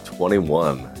a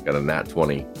 21. Got a nat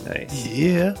 20. Nice.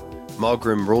 Yeah.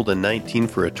 Magram rolled a 19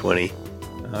 for a 20.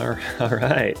 All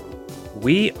right.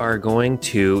 We are going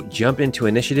to jump into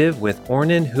initiative with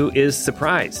Ornan, who is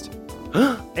surprised.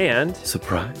 And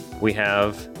Surprise. we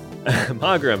have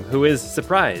Magram, who is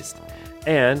surprised.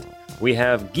 And we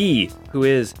have Guy, who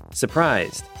is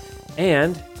surprised.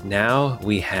 And now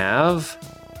we have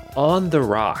on the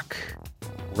rock,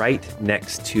 right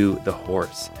next to the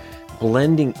horse,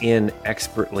 blending in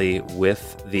expertly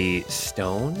with the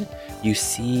stone, you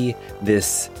see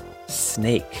this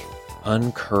snake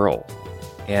uncurl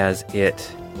as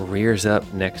it rears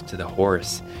up next to the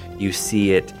horse. You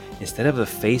see it, instead of the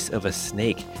face of a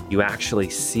snake, you actually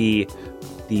see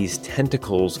these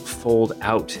tentacles fold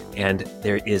out, and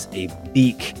there is a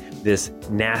beak, this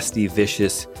nasty,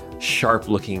 vicious,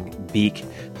 sharp-looking beak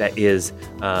that is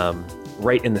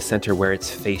right in the center where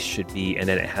its face should be, and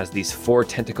then it has these 4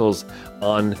 tentacles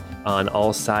on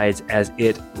all sides as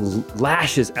it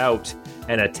lashes out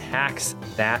and attacks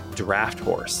that draft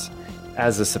horse.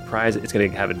 As a surprise, it's going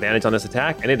to have advantage on this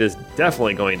attack, and it is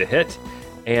definitely going to hit,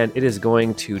 and it is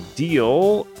going to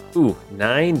deal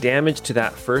 9 damage to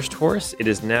that first horse. It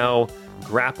is now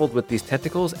grappled with these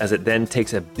tentacles as it then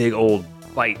takes a big old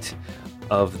bite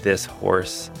of this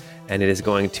horse, and it is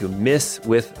going to miss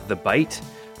with the bite.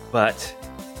 But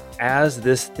as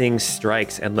this thing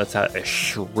strikes and lets out a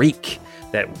shriek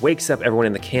that wakes up everyone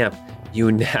in the camp,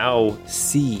 you now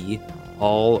see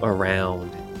all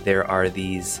around there are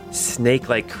these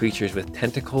snake-like creatures with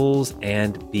tentacles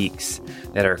and beaks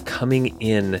that are coming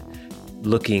in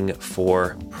looking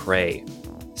for prey.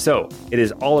 So it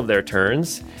is all of their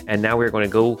turns, and now we're going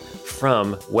to go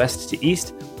from west to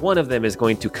east. One of them is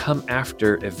going to come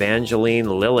after Evangeline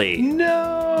Lilly.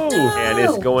 No! And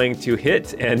is going to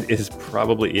hit, and is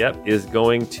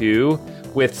going to,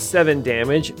 with 7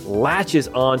 damage, latches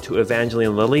onto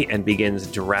Evangeline Lilly and begins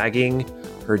dragging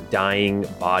her dying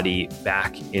body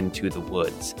back into the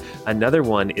woods. Another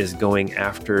one is going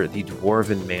after the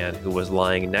dwarven man who was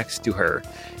lying next to her,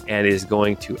 and is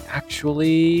going to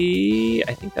actually,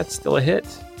 I think that's still a hit.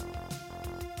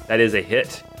 That is a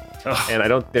hit.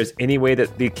 And there's any way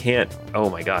that they can't. Oh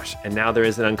my gosh. And now there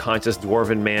is an unconscious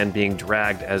dwarven man being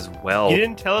dragged as well. You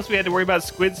didn't tell us we had to worry about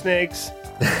squid snakes.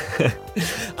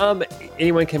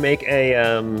 Anyone can make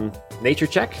a nature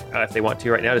check if they want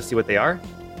to right now to see what they are.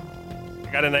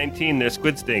 I got a 19. They're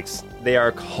squid snakes. They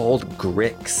are called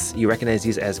gricks. You recognize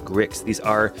these as gricks. These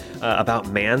are about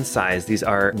man size. These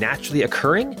are naturally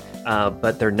occurring,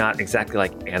 but they're not exactly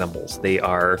like animals. They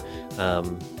are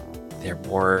they're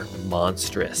more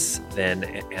monstrous than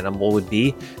an animal would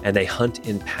be, and they hunt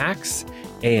in packs.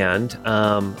 And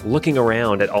looking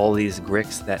around at all these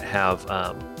gricks that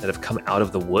have come out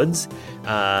of the woods,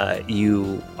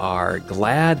 you are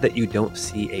glad that you don't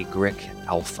see a grick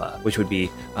alpha, which would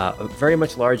be very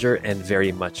much larger and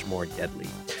very much more deadly.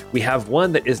 We have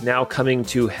one that is now coming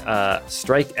to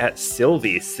strike at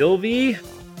Sylvie. Sylvie?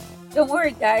 Don't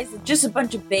worry, guys. It's just a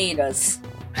bunch of betas.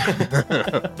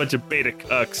 Bunch of beta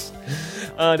cucks.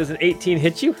 Does an 18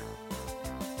 hit you?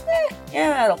 Yeah,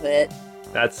 that'll hit.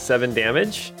 That's 7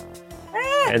 damage.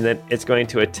 And then it's going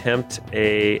to attempt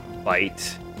a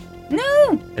bite.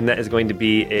 No! And that is going to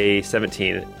be a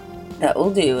 17. That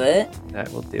will do it.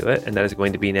 That will do it. And that is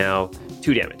going to be now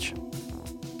 2 damage.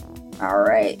 All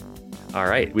right. All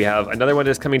right. We have another one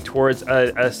that's coming towards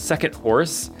a second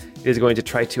horse. It is going to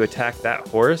try to attack that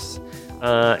horse.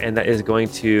 And that is going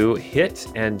to hit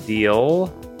and deal.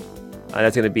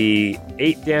 That's going to be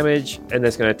 8 damage. And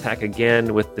that's going to attack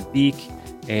again with the beak.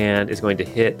 And is going to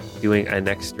hit, doing an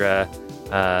extra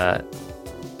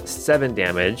 7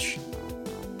 damage.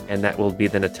 And that will be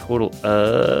then a total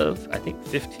of, I think,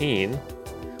 15.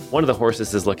 One of the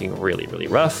horses is looking really, really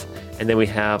rough. And then we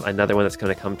have another one that's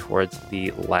going to come towards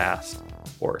the last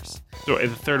horse. So the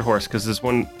third horse, because there's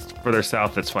one further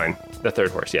south that's fine. The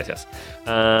third horse, yes.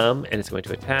 And it's going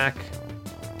to attack.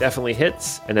 Definitely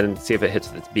hits. And then see if it hits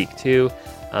with its beak, too.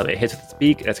 It hits with its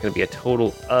beak. That's going to be a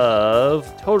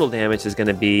total damage is going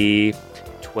to be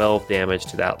 12 damage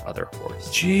to that other horse.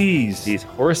 Jeez. These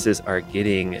horses are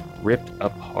getting ripped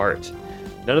apart.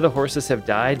 None of the horses have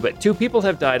died, but 2 people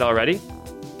have died already.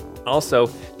 Also,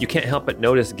 you can't help but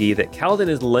notice, Guy, that Kaladin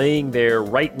is laying there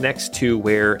right next to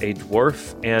where a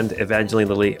dwarf and Evangeline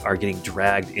Lilly are getting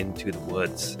dragged into the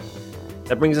woods.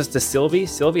 That brings us to Sylvie.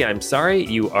 Sylvie, I'm sorry,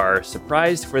 you are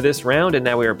surprised for this round, and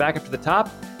now we are back up to the top.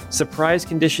 Surprise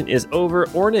condition is over.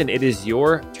 Ornan, it is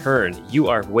your turn. You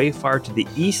are way far to the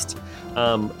east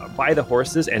by the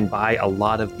horses and by a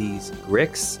lot of these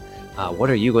gricks. What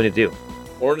are you going to do?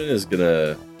 Ornan is going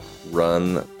to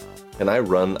run. Can I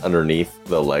run underneath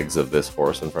the legs of this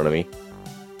horse in front of me?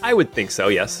 I would think so,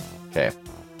 yes. Okay.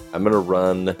 I'm going to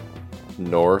run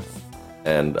north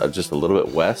and just a little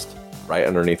bit west, right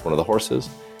underneath one of the horses,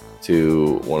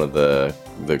 to one of the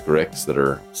gricks that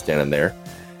are standing there.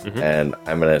 Mm-hmm. And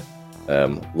I'm going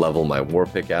to level my war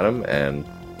pick at him and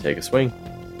take a swing.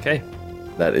 Okay.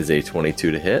 That is a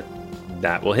 22 to hit.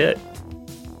 That will hit.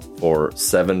 For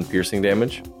 7 piercing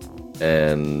damage.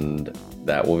 And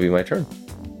that will be my turn.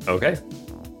 Okay.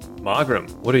 Magram,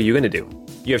 what are you going to do?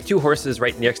 You have two horses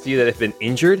right next to you that have been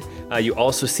injured. You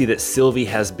also see that Sylvie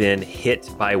has been hit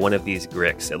by one of these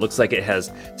gricks. It looks like it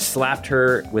has slapped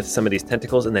her with some of these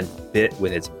tentacles and then bit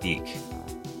with its beak.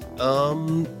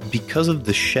 Because of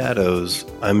the shadows,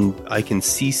 I can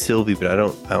see Sylvie, but I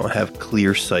don't have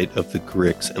clear sight of the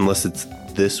gricks unless it's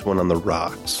this one on the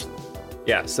rocks.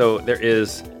 Yeah, so there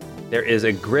is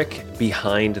a grick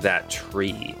behind that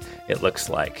tree, it looks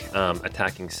like,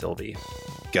 attacking Sylvie.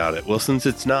 Got it. Well, since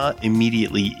it's not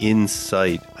immediately in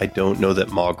sight, I don't know that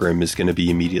Mogrim is going to be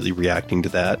immediately reacting to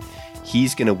that.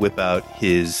 He's going to whip out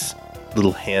his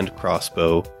little hand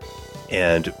crossbow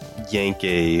and yank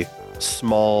a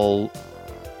small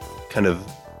kind of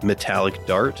metallic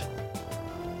dart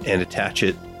and attach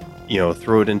it,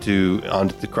 throw it onto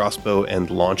the crossbow and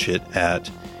launch it at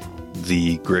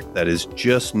the grick that is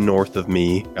just north of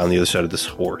me on the other side of this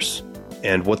horse.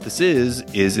 And what this is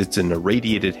it's an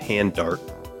irradiated hand dart.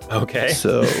 Okay.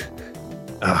 So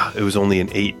it was only an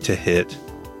 8 to hit.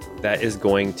 That is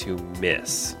going to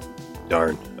miss.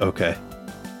 Darn. Okay.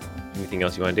 Anything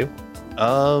else you want to do?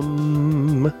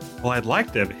 Well, I'd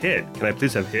like to have hit. Can I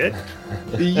please have hit?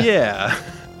 Yeah.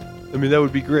 I mean, that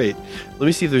would be great. Let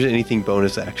me see if there's anything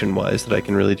bonus action-wise that I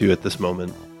can really do at this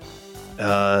moment.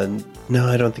 No,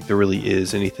 I don't think there really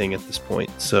is anything at this point.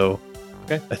 So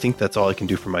okay. I think that's all I can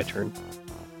do for my turn.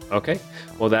 Okay.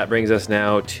 Well, that brings us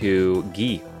now to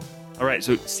Guy. All right,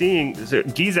 so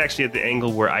Guy's actually at the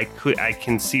angle where I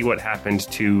can see what happened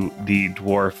to the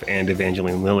dwarf and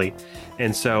Evangeline Lily.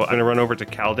 And so I'm going to run over to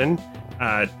Calden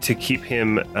to keep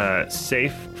him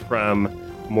safe from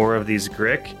more of these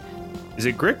grick. Is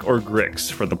it grick or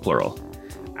gricks for the plural?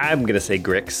 I'm going to say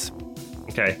gricks.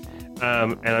 Okay.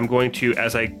 And I'm going to,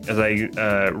 as I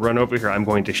run over here, I'm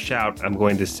going to shout. I'm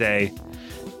going to say,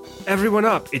 "Everyone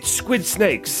up! It's squid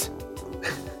snakes!"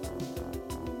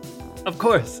 Of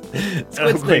course,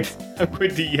 squid snakes. I'm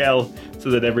going to yell so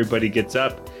that everybody gets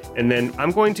up, and then I'm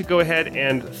going to go ahead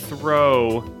and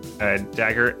throw a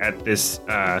dagger at this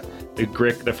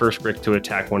the first grick to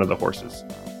attack one of the horses.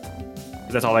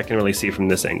 That's all I can really see from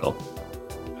this angle.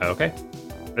 Okay,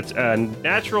 it's a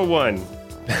natural one.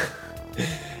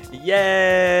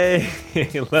 Yay!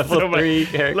 Level 3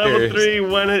 characters. Level 3,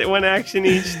 one action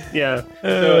each. Yeah.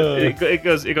 So it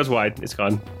goes wide. It's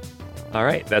gone. All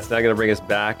right, that's now going to bring us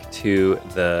back to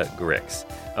the gricks.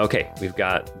 Okay, we've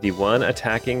got the one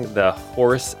attacking the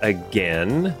horse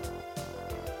again.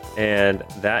 And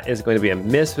that is going to be a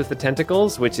miss with the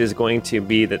tentacles, which is going to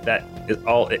be that is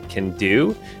all it can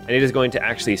do. And it is going to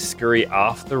actually scurry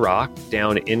off the rock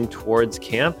down in towards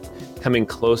camp, coming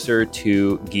closer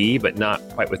to Guy, but not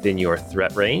quite within your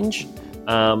threat range.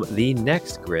 The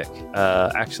next grick,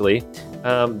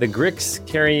 the gricks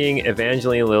carrying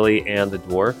Evangeline Lily and the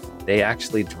dwarf, they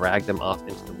actually drag them off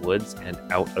into the woods and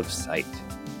out of sight.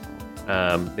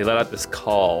 They let out this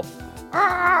call.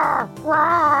 That's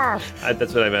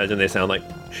what I imagine they sound like.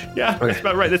 Yeah, Okay. that's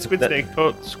about right. That's Squid Snake.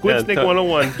 Squid Snake to-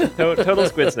 101. Total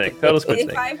squid snake. Total squid If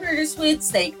snake. I've heard a squid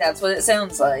snake, that's what it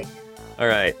sounds like. All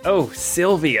right. Oh,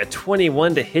 Sylvie, a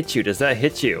 21 to hit you. Does that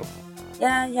hit you?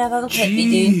 Yeah, that'll hit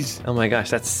me, dude. Jeez. Oh my gosh,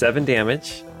 that's 7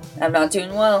 damage. I'm not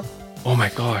doing well. Oh my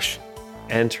gosh.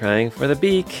 And trying for the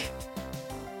beak.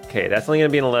 Okay, that's only going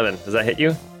to be an 11. Does that hit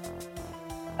you?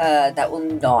 That will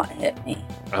not hit me.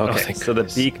 Okay, thank so the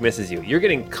goodness. beak misses you. You're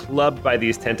getting clubbed by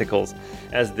these tentacles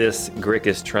as this grick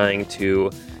is trying to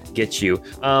get you.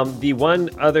 The one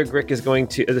other grick is going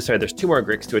to... there's 2 more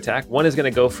gricks to attack. One is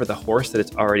going to go for the horse that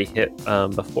it's already hit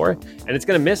before, and it's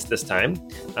going to miss this time,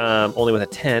 only with a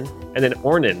 10. And then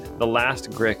Ornan, the last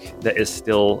grick that is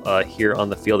still here on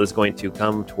the field, is going to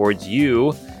come towards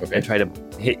you and try to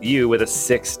hit you with a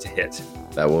 6 to hit.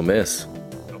 That will miss.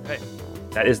 Okay.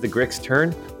 That is the Grick's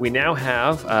turn. We now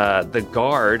have the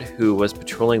guard who was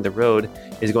patrolling the road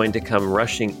is going to come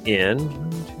rushing in.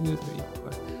 1, 2, 3,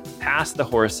 4. Past the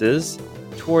horses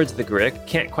towards the Grick.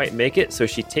 Can't quite make it, so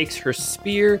she takes her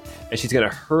spear and she's going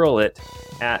to hurl it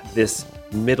at this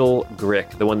middle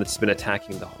Grick, the one that's been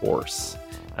attacking the horse.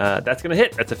 That's going to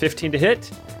hit. That's a 15 to hit.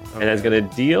 And that's going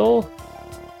to deal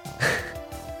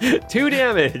 2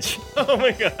 damage. Oh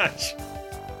my gosh.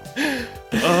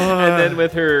 And then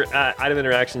with her item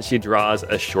interaction, she draws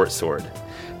a short sword.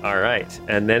 All right.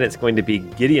 And then it's going to be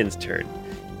Gideon's turn.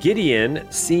 Gideon,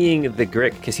 seeing the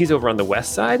Grick, because he's over on the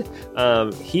west side,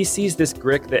 he sees this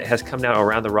Grick that has come now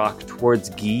around the rock towards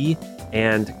Guy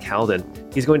and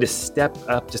Calden. He's going to step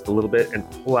up just a little bit and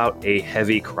pull out a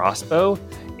heavy crossbow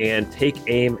and take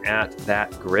aim at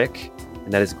that Grick.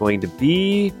 And that is going to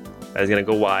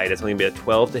go wide. It's only going to be a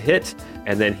 12 to hit.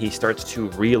 And then he starts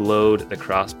to reload the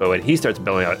crossbow and he starts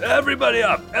bellowing out, everybody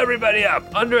up,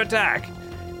 under attack.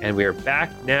 And we are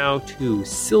back now to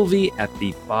Sylvie at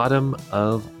the bottom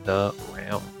of the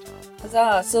round.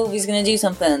 Huzzah, Sylvie's gonna do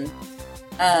something.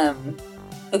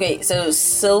 Okay, so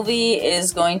Sylvie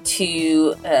is going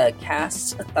to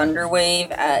cast a Thunder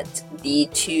Wave at the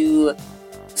 2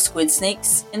 squid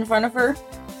snakes in front of her.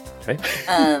 Okay.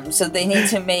 So they need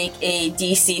to make a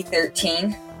DC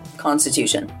 13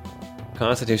 Constitution.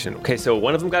 Constitution. Okay, so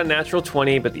one of them got a natural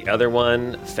 20, but the other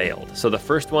one failed. So the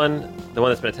first one, the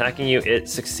one that's been attacking you, it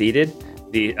succeeded.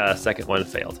 The second one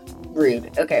failed.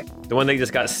 Rude. Okay. The one that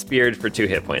just got speared for 2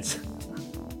 hit points.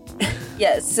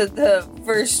 Yeah, so the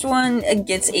first one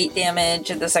gets 8 damage,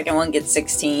 the second one gets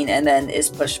 16, and then is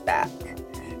pushed back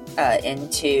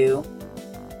into...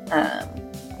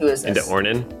 who is this? Into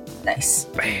Ornan. Nice.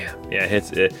 Bam! Yeah,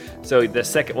 hits it. So the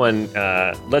second one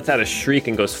lets out a shriek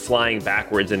and goes flying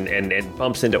backwards and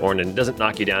bumps into Ornan. It doesn't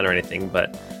knock you down or anything,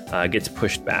 but gets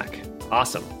pushed back.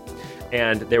 Awesome.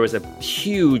 And there was a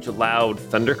huge, loud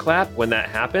thunderclap when that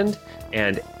happened,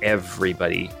 and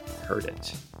everybody heard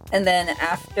it. And then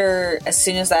as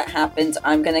soon as that happens,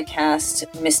 I'm going to cast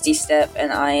Misty Step,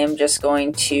 and I am just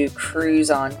going to cruise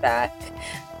on back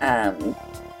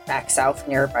south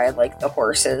nearby, like the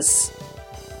horses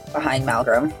behind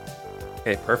Malgrim.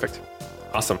 Okay, perfect.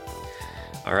 Awesome.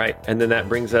 All right, and then that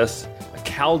brings us,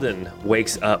 Calden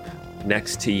wakes up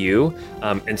next to you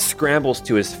and scrambles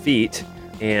to his feet,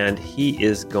 and he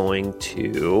is going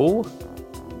to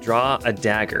draw a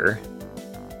dagger,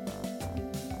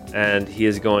 and he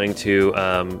is going to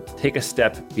take a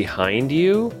step behind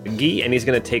you, Guy, and he's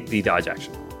going to take the dodge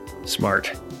action.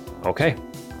 Smart. Okay.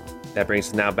 That brings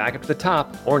us now back up to the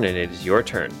top. Ornan, it is your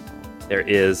turn. There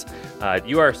is,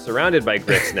 you are surrounded by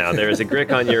Gricks now. There is a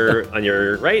Grick on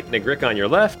your right and a Grick on your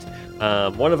left.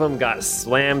 One of them got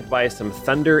slammed by some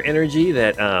thunder energy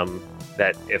that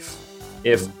if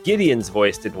Gideon's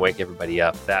voice didn't wake everybody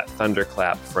up, that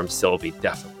thunderclap from Sylvie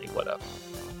definitely would have.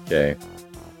 Okay.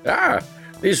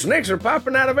 These snakes are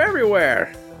popping out of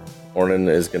everywhere. Ornan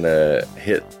is going to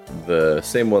hit the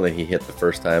same one that he hit the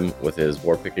first time with his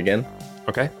war pick again.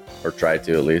 Okay. Or try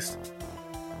to, at least.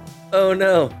 Oh,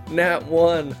 no. Nat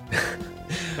 1.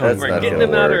 We're getting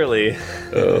him out early.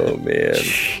 Oh, man.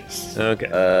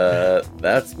 Okay.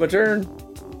 That's my turn.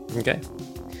 Okay.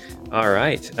 All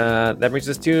right. That brings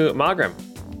us to Malgrim.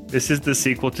 This is the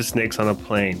sequel to Snakes on a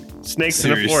Plane. Snakes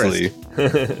in a Seriously.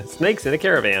 forest. Snakes in a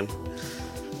caravan.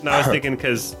 No, I was thinking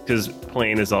because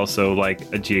plane is also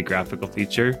like a geographical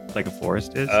feature, like a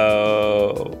forest is.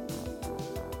 Oh.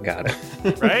 Got it.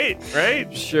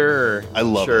 Right? Sure. I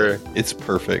love it. It's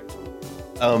perfect.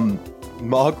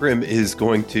 Malgrim is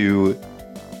going to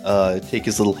take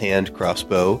his little hand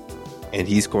crossbow, and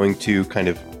he's going to kind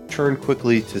of turn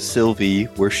quickly to Sylvie,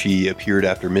 where she appeared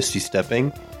after Misty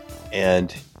stepping,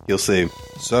 and he'll say,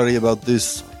 "Sorry about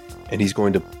this," and he's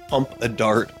going to pump a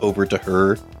dart over to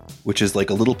her, which is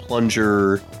like a little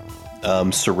plunger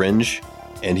syringe,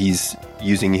 and he's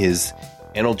using his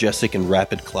analgesic and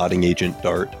rapid clotting agent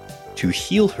dart to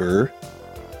heal her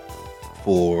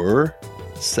for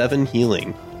 7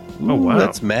 healing. Oh, wow.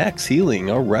 That's max healing.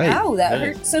 All right. Wow, that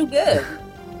hurt so good.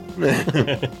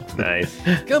 Nice.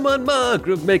 Come on,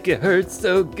 Malgrim, make it hurt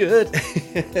so good.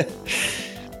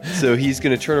 So he's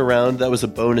going to turn around. That was a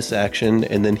bonus action.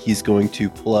 And then he's going to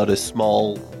pull out a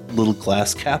small little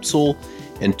glass capsule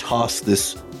and toss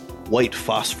this white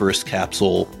phosphorus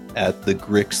capsule at the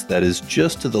Grix that is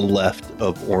just to the left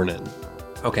of Ornan.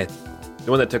 Okay.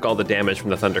 The one that took all the damage from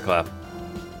the thunderclap.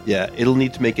 Yeah, it'll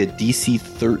need to make a DC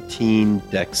 13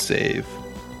 dex save.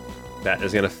 That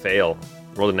is going to fail.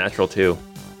 Rolled a natural 2.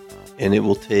 And it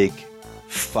will take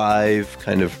 5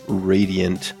 kind of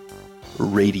radiating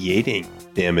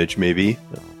damage, maybe.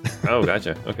 Oh,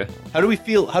 gotcha. Okay. How do we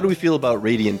feel about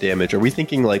radiant damage? Are we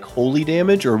thinking like holy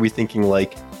damage, or are we thinking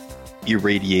like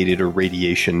irradiated or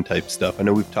radiation type stuff? I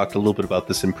know we've talked a little bit about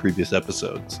this in previous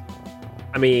episodes.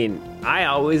 I mean, I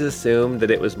always assumed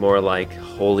that it was more like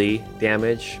holy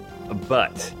damage,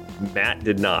 but Matt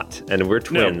did not, and we're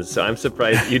twins, so I'm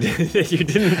surprised you didn't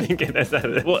think it as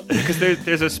that. Well, because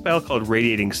there's a spell called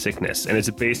Radiating Sickness, and it's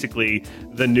basically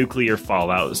the nuclear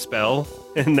fallout spell,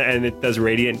 and it does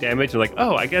radiant damage. And like,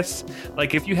 oh, I guess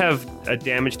like if you have a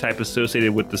damage type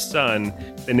associated with the sun,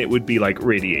 then it would be like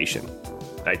radiation.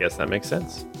 I guess that makes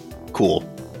sense. Cool.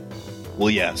 Well,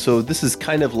 yeah, so this is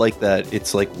kind of like that.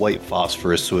 It's like white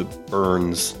phosphorus, so it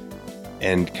burns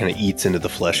and kind of eats into the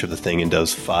flesh of the thing and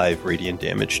does 5 radiant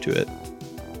damage to it.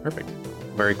 Perfect.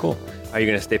 Very cool. Are you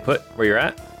going to stay put where you're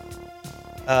at?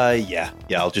 Yeah,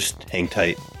 I'll just hang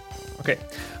tight. Okay,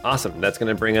 awesome. That's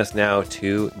going to bring us now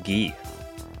to Guy.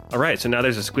 All right, so now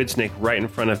there's a squid snake right in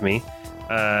front of me.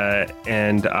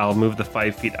 and I'll move the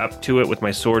 5 feet up to it with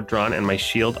my sword drawn and my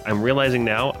shield. I'm realizing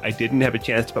now I didn't have a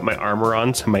chance to put my armor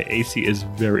on, so my AC is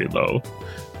very low.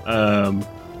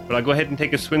 But I'll go ahead and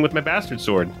take a swing with my bastard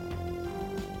sword.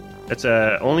 That's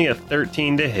only a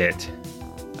 13 to hit.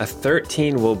 A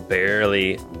 13 will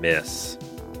barely miss.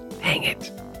 Dang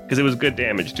it. Because it was good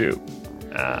damage, too.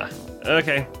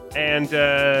 Okay. And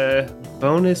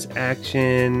bonus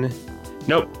action.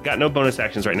 Nope, got no bonus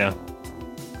actions right now.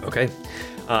 Okay.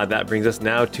 That brings us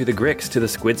now to the Gricks, to the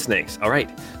squid snakes. All right.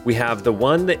 We have the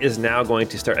one that is now going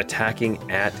to start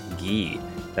attacking at Guy.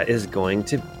 That is going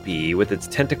to be with its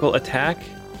tentacle attack.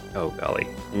 Oh, golly.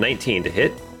 19 to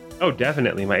hit. Oh,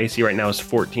 definitely. My AC right now is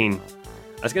 14.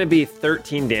 That's going to be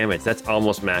 13 damage. That's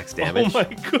almost max damage. Oh my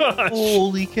gosh.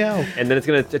 Holy cow. And then it's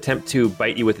going to attempt to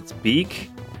bite you with its beak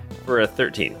for a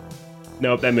 13.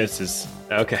 Nope, that misses.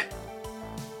 Okay.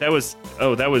 That was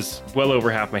well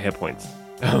over half my hit points.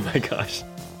 Oh my gosh.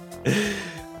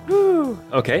 Whew.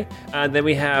 Okay. And then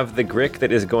we have the Grick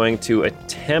that is going to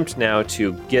attempt now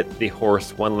to get the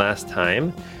horse one last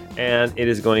time. And it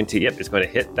is going to, it's going to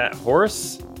hit that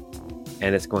horse.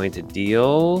 And it's going to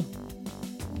deal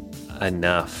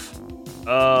enough.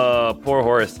 Oh, poor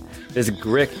horse. This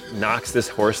Grick knocks this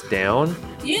horse down.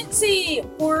 You didn't say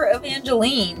poor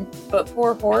Evangeline, but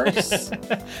poor horse.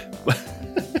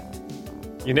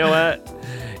 You know what?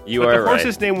 You But are the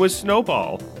horse's right. name was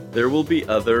Snowball. There will be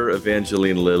other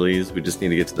Evangeline lilies. We just need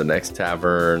to get to the next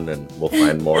tavern, and we'll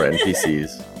find more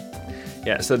NPCs.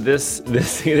 Yeah, so this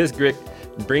Grick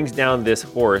brings down this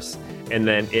horse, and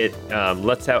then it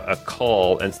lets out a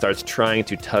call and starts trying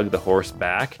to tug the horse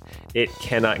back. It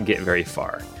cannot get very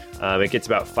far. It gets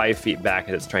about 5 feet back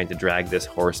as it's trying to drag this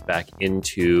horse back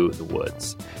into the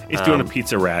woods. It's doing a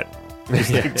pizza rat.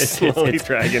 It's slowly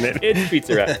dragging it. It's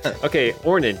pizza rat. Okay,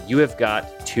 Ornan, you have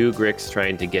got 2 Gricks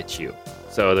trying to get you.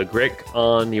 So the Grick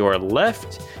on your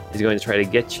left is going to try to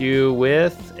get you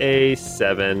with a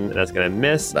 7, and that's going to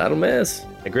miss. That'll miss.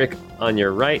 The Grick on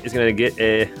your right is going to get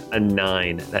a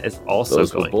 9. That is also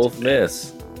Those will going both to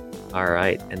miss. All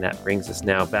right, and that brings us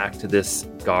now back to this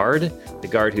guard. The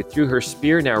guard who threw her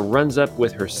spear now runs up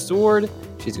with her sword.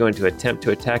 She's going to attempt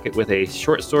to attack it with a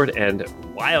short sword and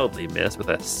wildly miss with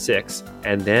a 6.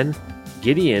 And then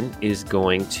Gideon is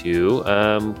going to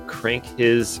crank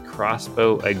his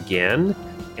crossbow again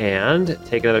and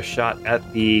take another shot at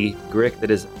the Grick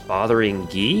that is bothering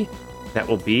Guy. That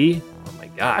will be, oh my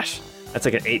gosh, that's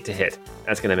like an 8 to hit.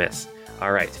 That's going to miss.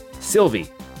 All right, Sylvie,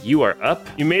 you are up.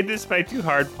 You made this fight too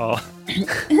hard, Paul.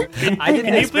 I didn't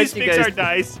Can you please expect you fix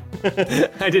guys. our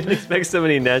dice? I didn't expect so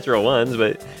many natural ones,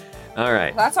 but all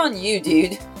right. That's on you,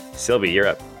 dude. Sylvie, you're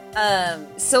up.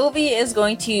 Sylvie is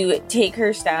going to take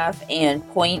her staff and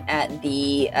point at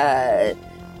the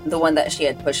one that she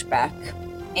had pushed back.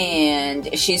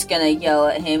 And she's gonna yell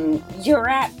at him, "You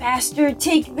rat bastard,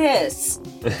 take this!"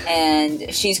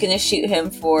 And she's gonna shoot him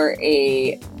for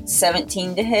a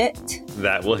 17 to hit.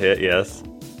 That will hit, yes.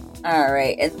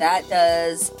 Alright, and that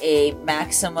does a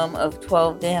maximum of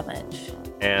 12 damage.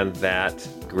 And that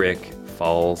Grick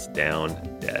falls down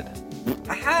dead.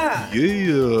 Aha!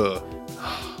 Yeah.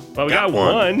 Well, we got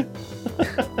one.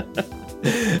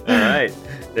 All right.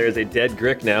 There's a dead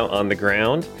Grick now on the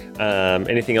ground.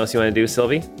 Anything else you want to do,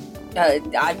 Sylvie?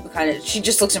 She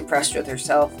just looks impressed with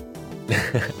herself.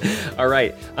 All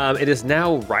right. It is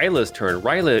now Ryla's turn.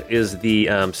 Ryla is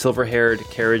the silver-haired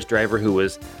carriage driver who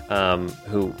was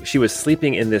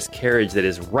sleeping in this carriage that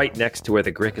is right next to where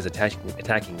the Grick is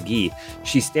attacking Guy.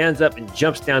 She stands up and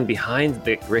jumps down behind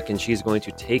the Grick, and she's going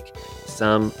to take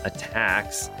some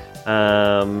attacks.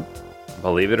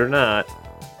 Believe it or not,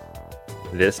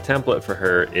 this template for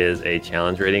her is a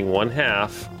challenge rating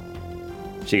 1/2.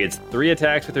 She gets 3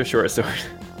 attacks with her short sword.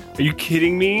 Are you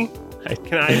kidding me?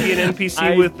 Can I be an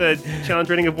NPC with a challenge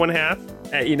rating of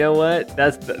 1/2? You know what?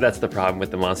 That's the problem with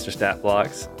the monster stat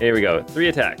blocks. Here we go. 3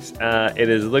 attacks. It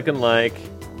is looking like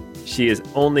she is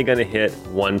only going to hit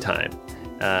 1 time.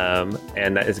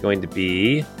 And that is going to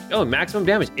be maximum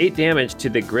damage. 8 damage to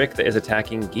the Grick that is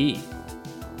attacking Guy.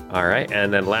 All right,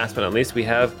 and then last but not least, we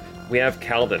have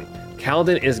Kalden.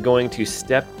 Kalden is going to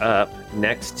step up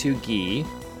next to Guy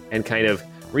and kind of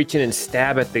reach in and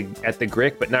stab at the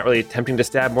Grick, but not really attempting to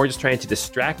stab, more just trying to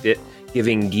distract it,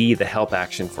 giving Guy the help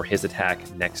action for his attack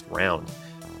next round.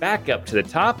 Back up to the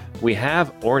top, we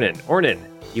have Ornan. Ornan,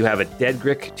 you have a dead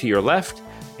Grick to your left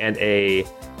and a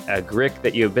Grick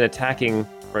that you have been attacking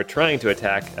or trying to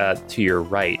attack to your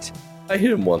right. I hit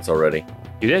him once already.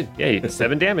 You did, yeah. You did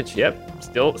 7 damage. Yep,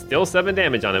 still 7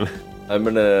 damage on him. I'm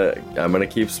gonna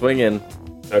keep swinging.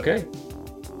 Okay.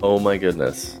 Oh my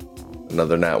goodness.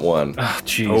 Another nat 1. Oh,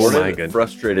 jeez. Oh, Ornan, my goodness.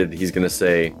 frustrated, he's gonna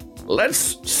say, let's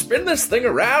spin this thing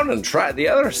around and try the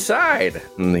other side.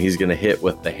 And he's going to hit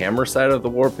with the hammer side of the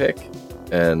war pick.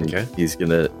 And he's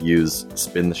going to use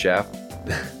spin the shaft.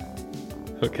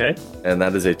 Okay. And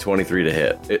that is a 23 to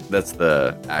hit. That's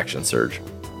the action surge.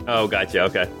 Oh, gotcha.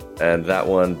 Okay. And that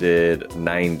one did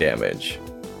 9 damage.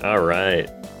 All right.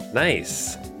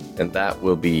 Nice. And that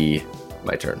will be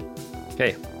my turn.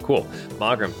 Okay, cool.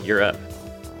 Mogram, you're up.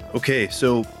 Okay,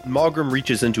 so Mogram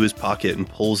reaches into his pocket and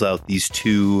pulls out these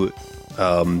two,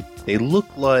 they look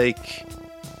like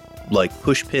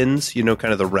push pins, you know,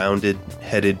 kind of the rounded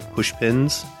headed push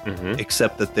pins,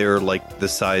 except that they're like the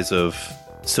size of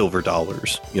silver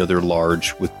dollars. You know, they're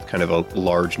large with kind of a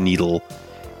large needle.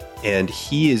 And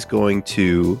he is going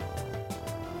to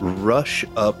rush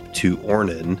up to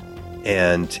Ornan,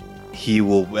 and he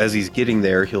will, as he's getting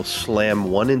there, he'll slam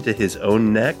one into his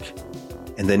own neck,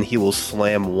 and then he will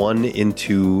slam one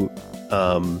into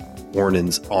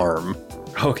Ornan's arm.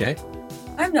 Okay.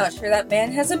 I'm not sure that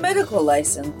man has a medical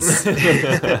license.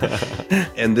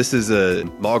 And this is a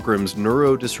Mogram's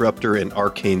Neurodisruptor and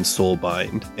Arcane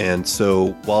Soulbind. And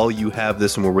so while you have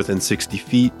this and we're within 60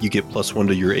 feet, you get +1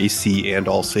 to your AC and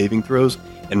all saving throws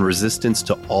and resistance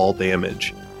to all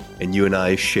damage. And you and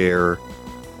I share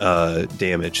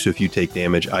damage. So if you take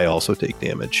damage, I also take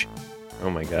damage.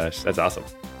 Oh my gosh, that's awesome.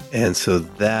 And so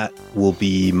that will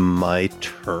be my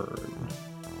turn.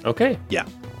 Okay. Yeah.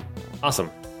 Awesome.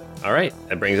 All right,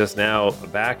 that brings us now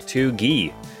back to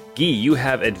Guy. Guy, you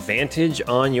have advantage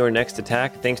on your next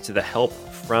attack thanks to the help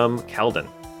from Kalden.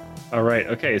 All right,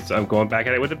 okay, so I'm going back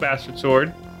at it with the Bastard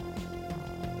Sword.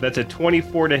 That's a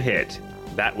 24 to hit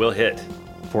That will hit.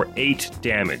 for 8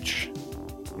 damage.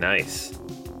 Nice.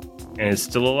 And it's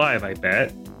still alive, I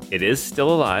bet. It is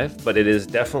still alive, but it is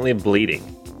definitely bleeding.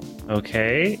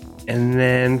 Okay, and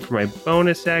then for my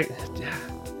bonus act,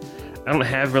 I don't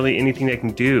have really anything I can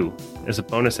do as a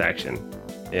bonus action.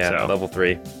 Yeah, So- level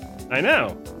 3. I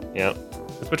know. Yeah.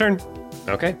 That's my turn.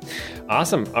 Okay.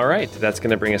 Awesome. All right, that's going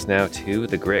to bring us now to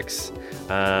the Grix.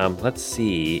 Let's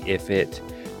see if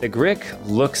the Grick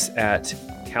looks at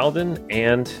Kalden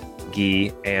and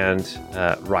Guy and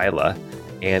Ryla,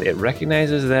 and it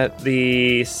recognizes that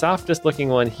the softest looking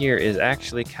one here is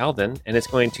actually Kalden, and it's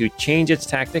going to change its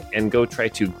tactic and go try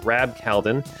to grab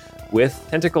Kalden with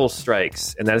tentacle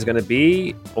strikes, and that is going to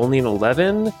be only an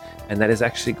 11, and that is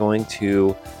actually going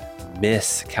to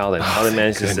miss Kalden. Kalden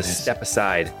manages to step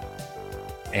aside.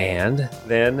 And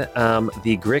then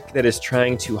the Grick that is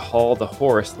trying to haul the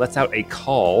horse lets out a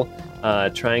call,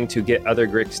 trying to get other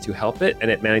Gricks to help it, and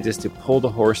it manages to pull the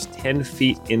horse 10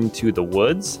 feet into the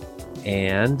woods.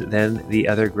 And then the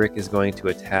other Grick is going to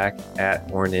attack at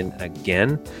Ornan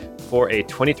again for a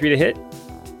 23 to hit.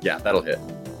 Yeah, that'll hit.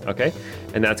 Okay.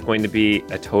 And that's going to be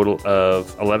a total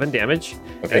of 11 damage.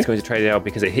 And Okay. it's going to try to now,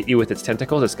 because it hit you with its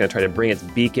tentacles, it's going to try to bring its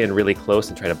beak in really close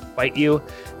and try to bite you.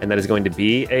 And that is going to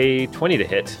be a 20 to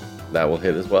hit. That will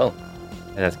hit as well.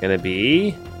 And that's going to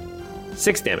be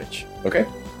 6 damage. Okay.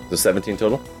 So 17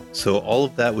 total? So all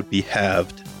of that would be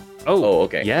halved Oh,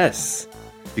 okay. Yes.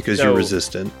 because So- you're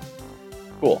resistant.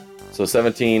 Cool. So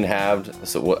 17 halved,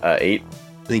 so 8.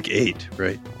 I think 8,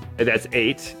 right? And that's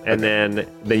 8. And then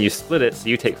you split it, so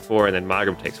you take 4, and then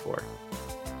Mogram takes 4.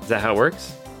 Is that how it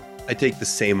works? I take the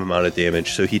same amount of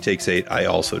damage, so he takes 8. I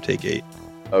also take 8.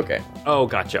 Okay. Oh,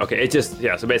 gotcha. Okay, it just,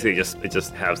 so basically it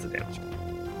just halves the damage.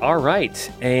 All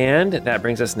right, and that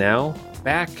brings us now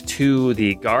back to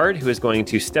the guard, who is going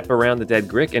to step around the dead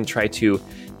Grick and try to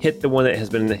hit the one that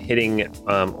has been hitting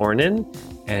Ornan,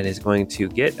 and is going to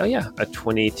get, a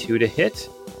 22 to hit.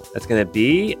 That's going to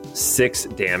be 6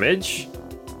 damage.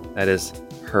 That is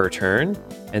her turn.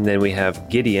 And then we have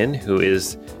Gideon, who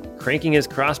is cranking his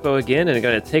crossbow again and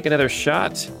going to take another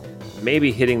shot.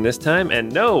 Maybe hitting this time,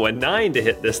 and no, a 9 to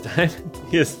hit this time.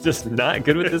 He is just not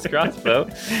good with his crossbow.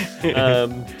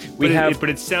 But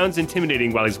it sounds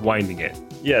intimidating while he's winding it.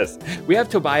 Yes, we have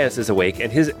Tobias is awake,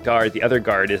 and his guard, the other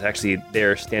guard, is actually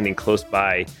there, standing close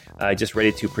by, just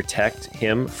ready to protect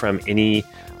him from any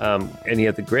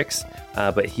of the Gricks.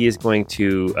 But he is going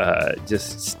to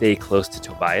just stay close to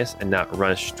Tobias and not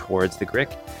rush towards the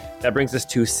Grick. That brings us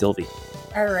to Sylvie.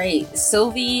 All right,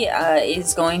 Sylvie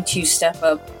is going to step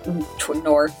up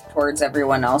north towards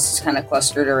everyone else who's kind of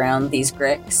clustered around these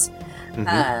Gricks.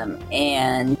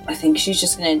 And I think she's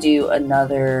just going to do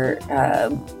another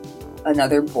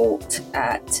bolt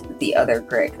at the other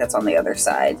Grick that's on the other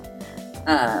side.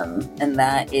 And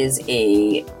that is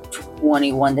a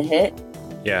 21 to hit.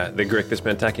 Yeah, the Grick that's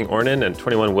been attacking Ornan, and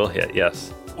 21 will hit,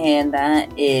 yes. And that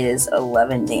is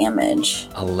 11 damage.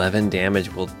 11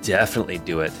 damage will definitely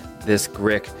do it. This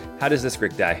Grick, how does this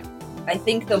Grick die? I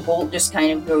think the bolt just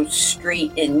kind of goes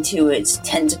straight into its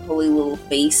tentacly little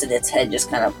face, and its head just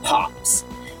kind of pops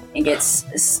and gets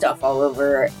stuff all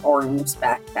over Orm's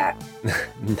backpack.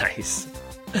 Nice.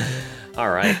 All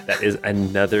right, that is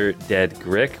another dead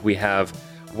Grick. We have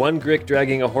one Grick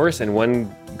dragging a horse and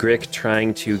one Grick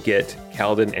trying to get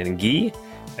Calden and Guy.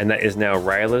 And that is now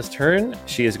Ryla's turn.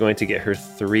 She is going to get her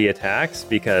 3 attacks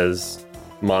because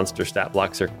monster stat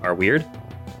blocks are weird.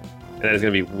 And that is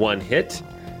going to be 1 hit.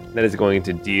 That is going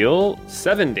to deal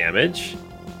 7 damage.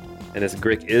 And this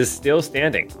Grick is still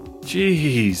standing.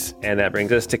 Jeez. And that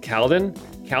brings us to Calden.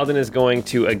 Calden is going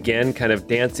to again kind of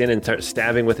dance in and start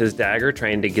stabbing with his dagger,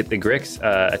 trying to get the Grick's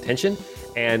attention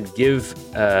and give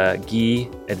Guy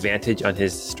advantage on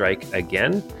his strike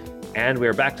again. And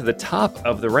we're back to the top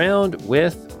of the round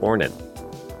with Ornan.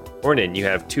 Ornan, you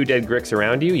have 2 dead Gricks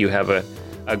around you. You have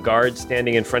a guard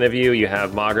standing in front of you. You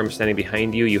have Mogram standing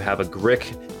behind you. You have a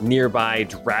Grick nearby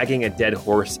dragging a dead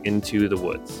horse into the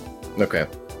woods. Okay.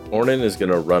 Ornan is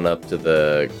going to run up to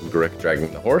the Grick dragging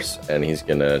the horse, and he's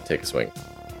going to take a swing.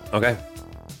 Okay.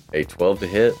 A 12 to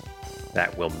hit,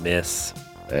 That will miss.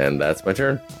 and that's my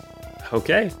turn.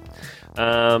 Okay.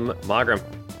 Mogram,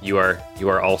 you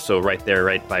are also right there,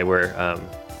 right by where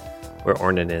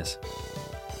Ornan is.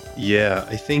 Yeah,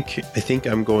 I think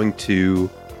I'm going to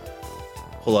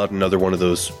pull out another one of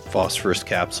those phosphorus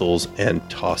capsules and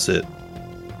toss it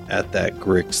at that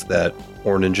Grix that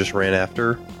Ornan just ran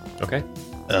after. Okay.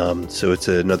 So it's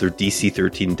another DC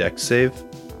 13 Dex save.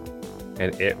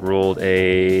 And it rolled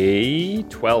a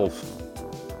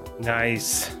 12.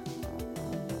 Nice.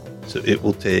 So it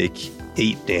will take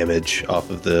 8 damage off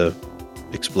of the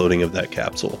exploding of that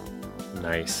capsule.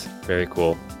 Nice. Very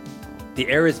cool. The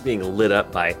air is being lit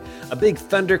up by a big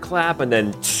thunderclap and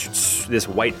then this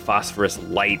white phosphorus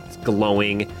light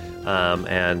glowing.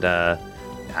 That's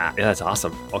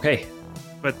awesome. Okay.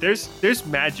 But there's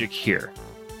magic here.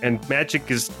 And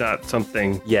magic is not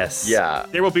something. Yes. Yeah.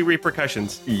 There will be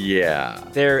repercussions. Yeah.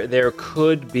 There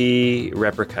could be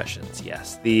repercussions.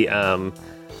 Yes.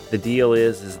 The deal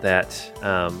is that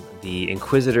the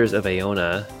Inquisitors of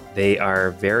Aona, they are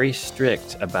very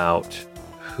strict about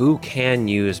who can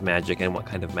use magic and what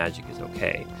kind of magic is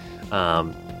okay.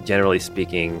 Generally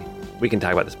speaking, we can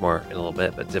talk about this more in a little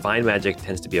bit, but divine magic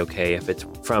tends to be okay if it's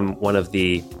from one of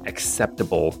the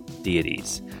acceptable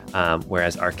deities,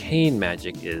 whereas arcane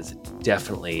magic is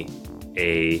definitely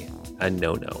a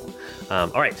no-no.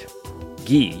 All right,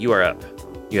 Guy, you are up.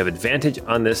 You have advantage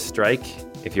on this strike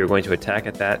if you're going to attack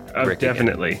at that. Rick again.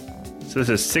 Definitely. So this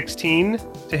is 16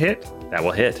 to hit That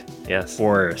will hit, yes.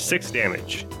 for 6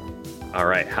 damage. All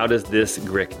right, how does this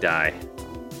Grick die?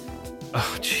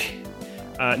 Oh, gee.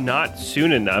 Not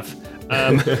soon enough.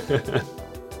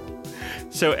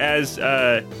 So as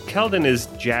Keldon is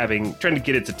jabbing, trying to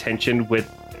get its attention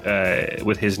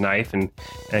with his knife and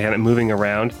kind of moving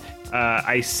around,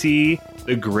 I see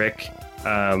the Grick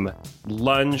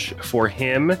lunge for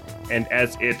him, and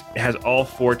as it has all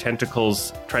 4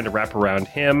 tentacles trying to wrap around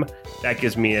him, that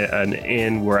gives me an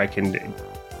in where I can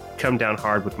come down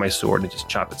hard with my sword and just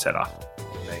chop its head off.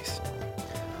 Nice.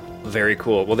 Very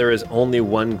cool. Well, there is only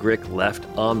one Grick left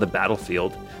on the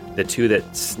battlefield. The 2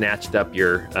 that snatched up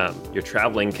your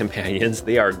traveling companions,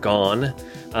 they are gone.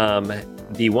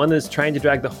 The one that's trying to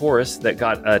drag the horse that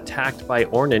got attacked by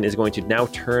Ornan is going to now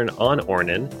turn on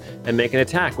Ornan and make an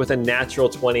attack with a natural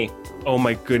 20. Oh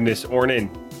my goodness, Ornan.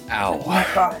 Ow. Oh my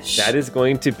gosh. That is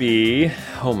going to be,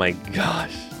 oh my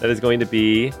gosh, that is going to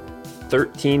be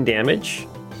 13 damage.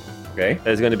 Okay.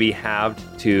 That is going to be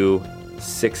halved to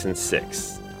 6 and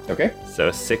 6. Okay. So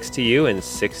 6 to you and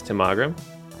 6 to Mogram.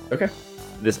 Okay.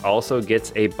 This also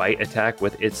gets a bite attack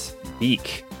with its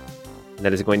beak. And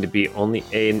that is going to be only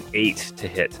an 8 to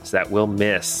hit. So that will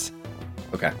miss.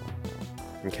 Okay.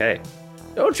 Okay.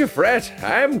 Don't you fret.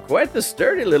 I'm quite the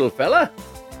sturdy little fella.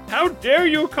 How dare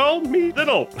you call me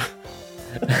little?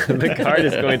 The guard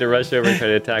is going to rush over and try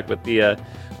to attack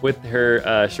with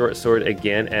her short sword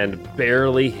again and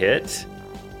barely hit.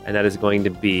 And that is going to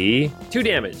be 2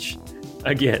 damage.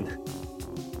 Again.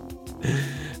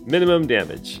 Minimum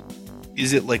damage.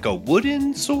 Is it like a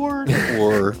wooden sword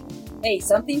or? Hey,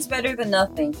 something's better than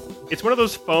nothing. It's one of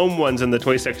those foam ones in the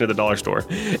toy section of the dollar store.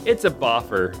 It's a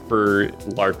boffer for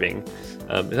LARPing. Is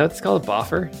that what it's called? A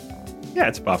boffer? Yeah,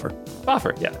 it's a buffer.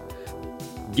 Boffer, yeah.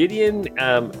 Gideon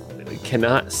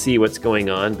cannot see what's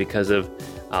going on because of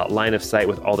line of sight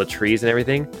with all the trees and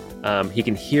everything. He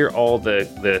can hear all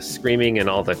the screaming and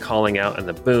all the calling out and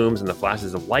the booms and the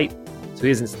flashes of light. So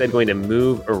he's instead going to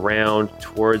move around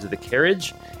towards the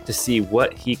carriage to see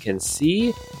what he can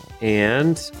see.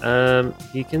 And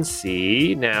he can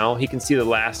see the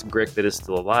last Grick that is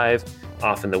still alive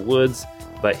off in the woods,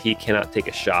 but he cannot take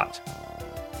a shot.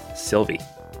 Sylvie,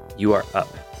 you are up.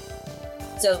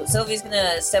 So Sylvie's going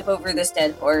to step over this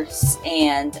dead horse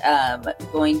and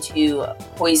going to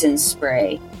poison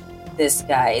spray this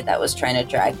guy that was trying to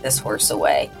drag this horse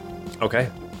away. Okay.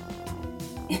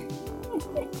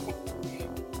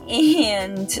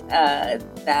 And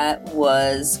that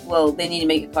was, they need to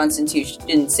make a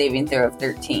Constitution saving throw of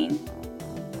 13.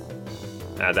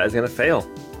 That is going to fail.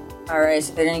 All right,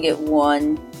 so they're going to get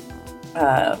one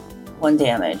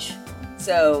damage.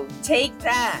 So take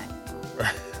that.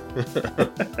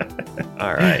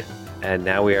 All right. And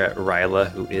now we are at Ryla,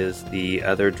 who is the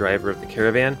other driver of the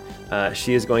caravan.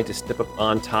 She is going to step up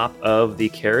on top of the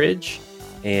carriage,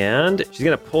 and she's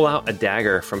going to pull out a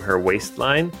dagger from her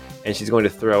waistline, and she's going to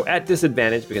throw at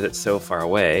disadvantage because it's so far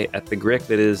away at the Grick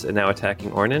that is now attacking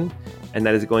Ornan, and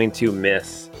that is going to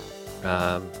miss.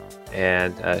 I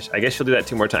guess she'll do that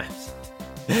 2 more times.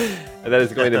 And that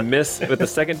is going to miss with the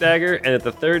second dagger, and at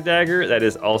the third dagger, that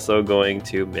is also going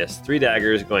to miss. 3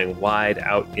 daggers going wide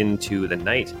out into the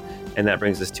night, and that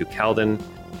brings us to Kalden.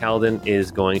 Kalden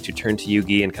is going to turn to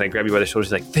Yugi and kind of grab you by the shoulder.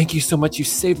 She's like, "Thank you so much, you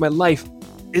saved my life.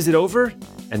 Is it over?"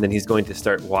 And then he's going to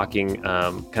start walking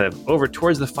kind of over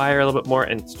towards the fire a little bit more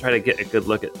and try to get a good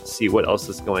look at see what else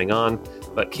is going on,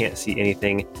 but can't see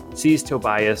anything. Sees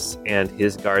Tobias and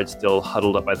his guard still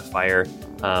huddled up by the fire.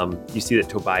 You see that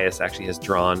Tobias actually has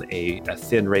drawn a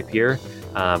thin rapier,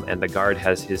 and the guard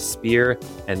has his spear,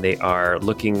 and they are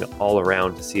looking all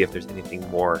around to see if there's anything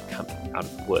more coming out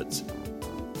of the woods.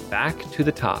 Back to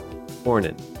the top,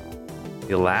 Ornan.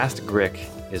 The last Grick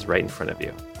is right in front of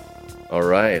you. All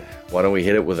right. Why don't we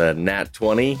hit it with a nat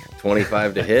 20,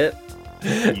 25 to hit?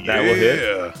 That will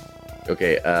hit.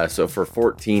 Okay, so for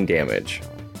 14 damage.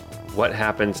 What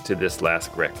happens to this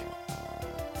last Grick?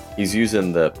 He's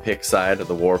using the pick side of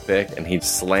the war pick, and he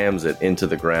slams it into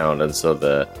the ground, and so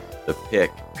the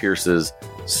pick pierces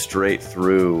straight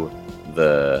through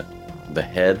the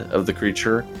head of the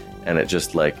creature, and it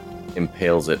just like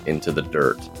impales it into the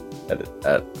dirt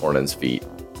at Ornan's feet.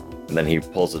 And then he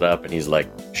pulls it up, and he's like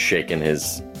shaking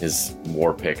his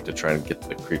war pick to try and get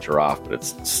the creature off, but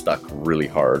it's stuck really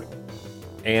hard.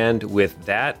 And with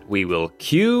that, we will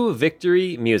cue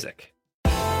victory music.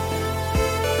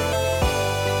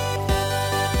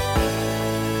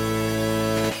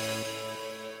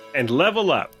 And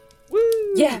level up. Woo!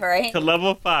 Yeah, right? To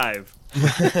level 5.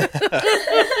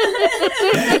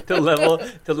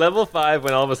 to level 5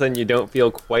 when all of a sudden you don't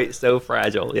feel quite so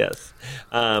fragile. Yes.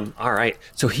 All right.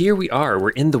 So here we are. We're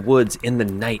in the woods, in the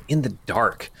night, in the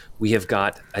dark. We have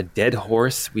got a dead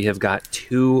horse. We have got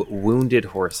 2 wounded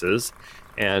horses,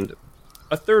 and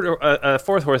a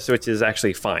fourth horse, which is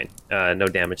actually fine. No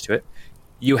damage to it.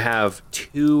 You have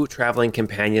 2 traveling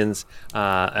companions,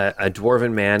 a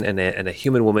dwarven man and a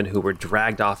human woman who were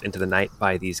dragged off into the night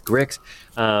by these Gricks.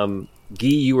 Guy,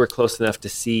 you were close enough to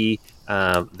see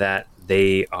that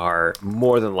they are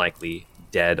more than likely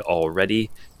dead already.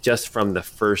 Just from the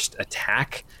first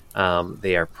attack,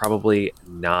 they are probably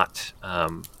not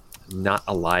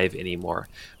alive anymore.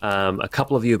 A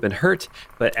couple of you have been hurt,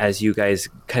 but as you guys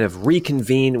kind of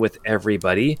reconvene with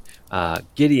everybody,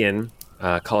 Gideon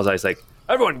calls out, he's like,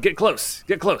 "Everyone, get close,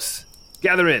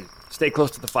 gather in, stay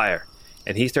close to the fire."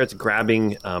 And he starts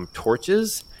grabbing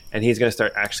torches, and he's going to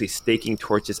start actually staking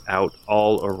torches out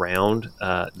all around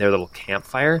their little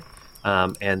campfire.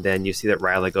 And then you see that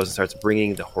Ryla goes and starts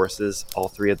bringing the horses, all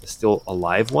 3 of the still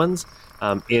alive ones,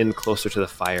 in closer to the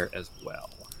fire as well.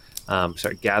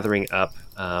 Start gathering up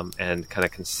and kind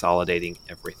of consolidating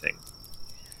everything.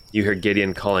 You hear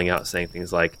Gideon calling out, saying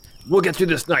things like, "We'll get through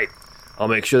this night. I'll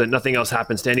make sure that nothing else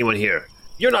happens to anyone here.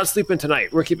 You're not sleeping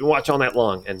tonight. We're keeping watch all night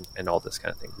long," and all this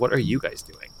kind of thing. What are you guys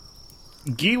doing?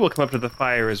 Guy will come up to the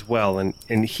fire as well,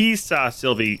 and he saw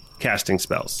Sylvie casting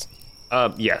spells.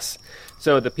 Yes.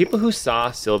 So the people who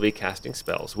saw Sylvie casting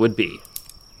spells would be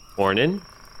Ornan,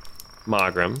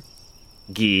 Magram,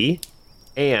 Guy,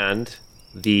 and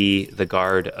the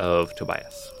guard of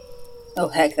Tobias. Oh,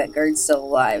 heck, that guard's still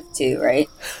alive, too, right?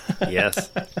 Yes.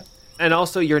 And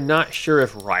also, you're not sure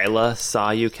if Ryla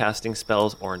saw you casting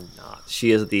spells or not.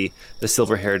 She is the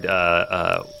silver-haired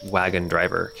wagon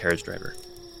driver, carriage driver.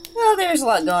 Well, there's a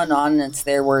lot going on, and it's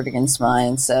their word against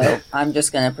mine, so I'm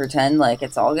just going to pretend like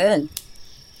it's all good.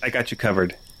 I got you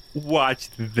covered. Watch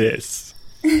this.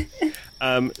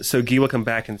 So Guy will come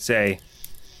back and say,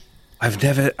 I've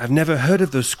never heard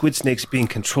of those squid snakes being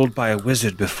controlled by a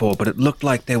wizard before, but it looked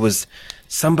like there was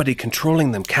somebody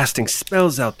controlling them, casting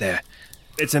spells out there.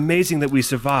 It's amazing that we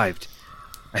survived.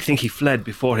 I think he fled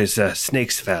before his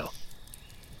snakes fell.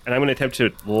 and I'm going to attempt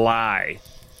to lie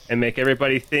and make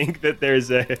everybody think that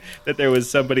there was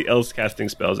somebody else casting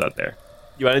spells out there.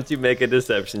 Why don't you make a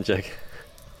deception check?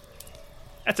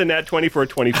 That's a nat 20 for a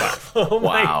 25. Oh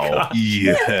my God.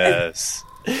 Yes.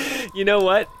 You know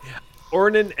what?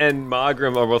 Ornan and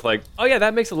Magram are both like, oh yeah,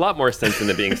 that makes a lot more sense than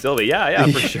it being Sylvie. Yeah,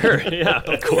 for sure. Yeah,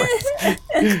 of course.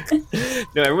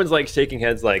 No, everyone's like shaking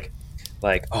heads like,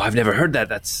 oh, I've never heard that.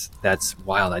 That's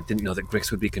wild. I didn't know that Grix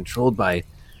would be controlled by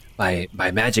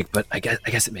magic, but I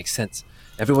guess it makes sense.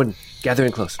 Everyone gather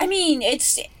in close. I mean,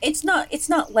 it's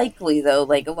not likely though.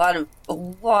 Like a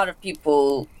lot of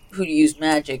people who use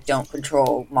magic don't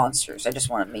control monsters. I just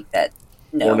want to make that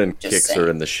known. Ornan kicks her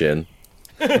in the shin.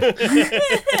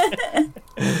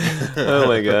 Oh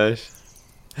my gosh.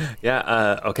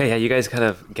 Yeah, okay, yeah, you guys kind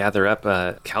of gather up.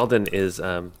 Kalden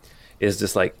is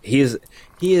just like he is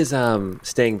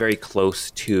staying very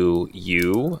close to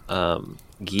you,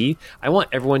 Guy. I want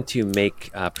everyone to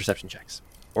make perception checks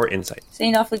or insight.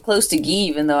 Staying awfully close to Guy,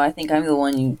 even though I think I'm the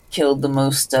one who killed the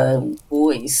most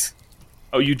boys.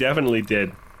 Oh, you definitely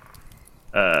did.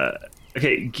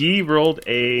 Okay, Guy rolled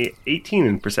a 18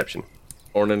 in perception.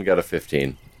 Ornan got a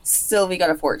 15. Sylvie got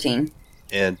a 14.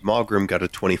 And Maugrim got a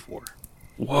 24.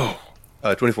 Whoa.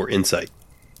 24 insight.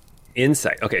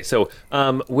 Insight. Okay, so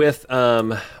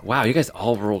wow, you guys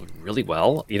all rolled really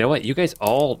well. You know what? You guys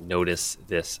all notice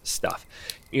this stuff.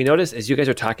 You notice as you guys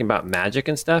are talking about magic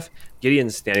and stuff,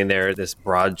 Gideon's standing there, this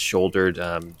broad-shouldered,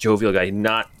 jovial guy.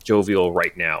 Not jovial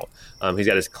right now. He's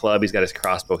got his club, he's got his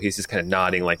crossbow. He's just kind of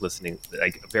nodding, like listening,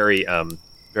 like very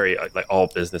like all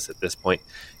business at this point.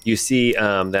 You see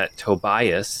that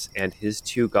Tobias and his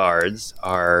two guards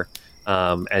are,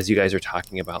 as you guys are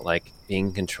talking about like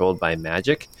being controlled by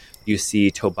magic, you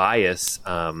see Tobias,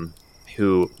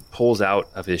 who pulls out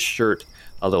of his shirt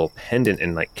a little pendant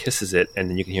and like kisses it, and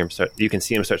then you can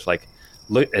see him start to like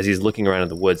look as he's looking around in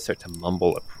the woods, start to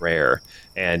mumble a prayer,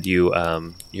 and you're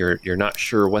not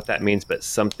sure what that means, but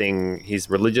something, he's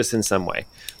religious in some way.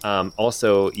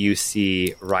 Also, you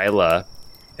see Ryla,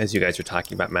 as you guys are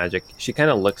talking about magic, she kind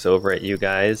of looks over at you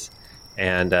guys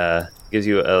and gives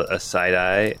you a side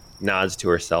eye, nods to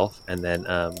herself, and then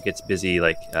gets busy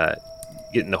like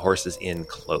getting the horses in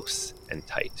close and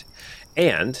tight.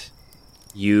 And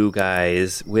you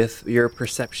guys, with your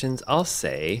perceptions, I'll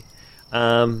say,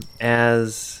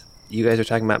 as you guys are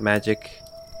talking about magic,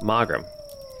 Maugrim,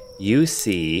 you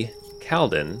see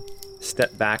Kalden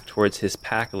step back towards his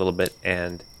pack a little bit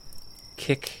and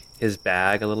kick his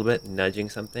bag a little bit, nudging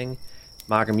something.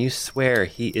 Maugrim, you swear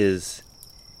he is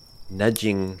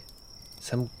nudging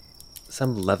some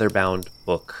leather-bound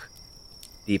book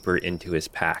deeper into his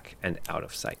pack and out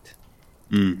of sight.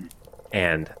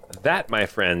 And that, my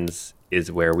friends, is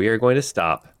where we are going to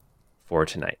stop for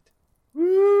tonight.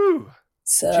 Woo!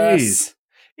 Sus. Jeez.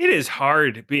 It is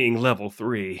hard being level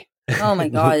 3. Oh my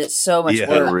God, it's so much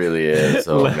Yeah. It work. really is.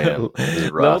 Oh, man. This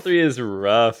is rough. Level 3 is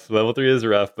rough. Level 3 is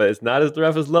rough, but it's not as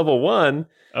rough as level 1.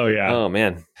 Oh, yeah. Oh,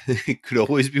 man. It could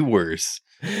always be worse.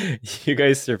 You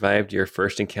guys survived your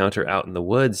first encounter out in the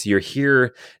woods. You're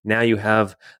here. Now you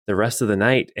have the rest of the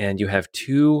night, and you have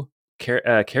 2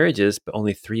 carriages, but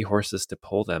only 3 horses to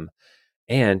pull them.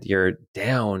 And you're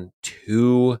down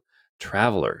 2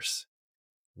 travelers.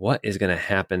 What is going to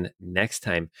happen next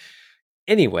time?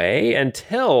 Anyway, I'm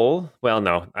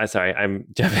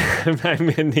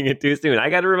ending it too soon. I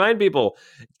got to remind people,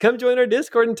 come join our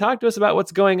Discord and talk to us about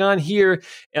what's going on here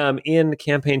in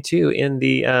Campaign 2 in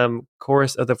the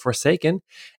Chorus of the Forsaken.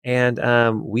 And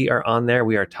we are on there.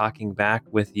 We are talking back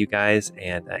with you guys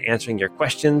and answering your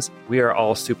questions. We are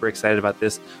all super excited about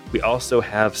this. We also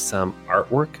have some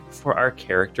artwork for our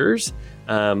characters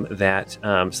that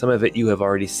some of it you have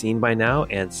already seen by now,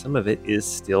 and some of it is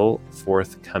still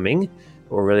forthcoming.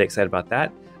 We're really excited about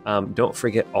that. Don't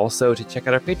forget also to check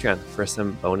out our Patreon for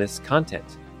some bonus content.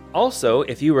 Also,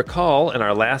 if you recall, in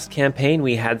our last campaign,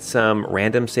 we had some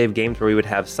random save games where we would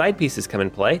have side pieces come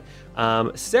and play.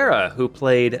 Sarah, who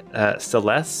played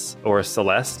Celeste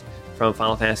from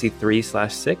Final Fantasy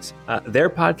 3/6, their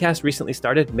podcast recently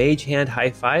started, Mage Hand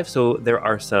High Five, so there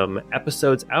are some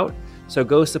episodes out. So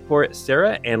go support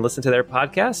Sarah and listen to their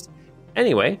podcast.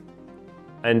 Anyway,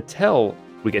 until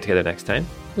we get together next time,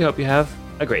 we hope you have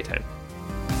a great time.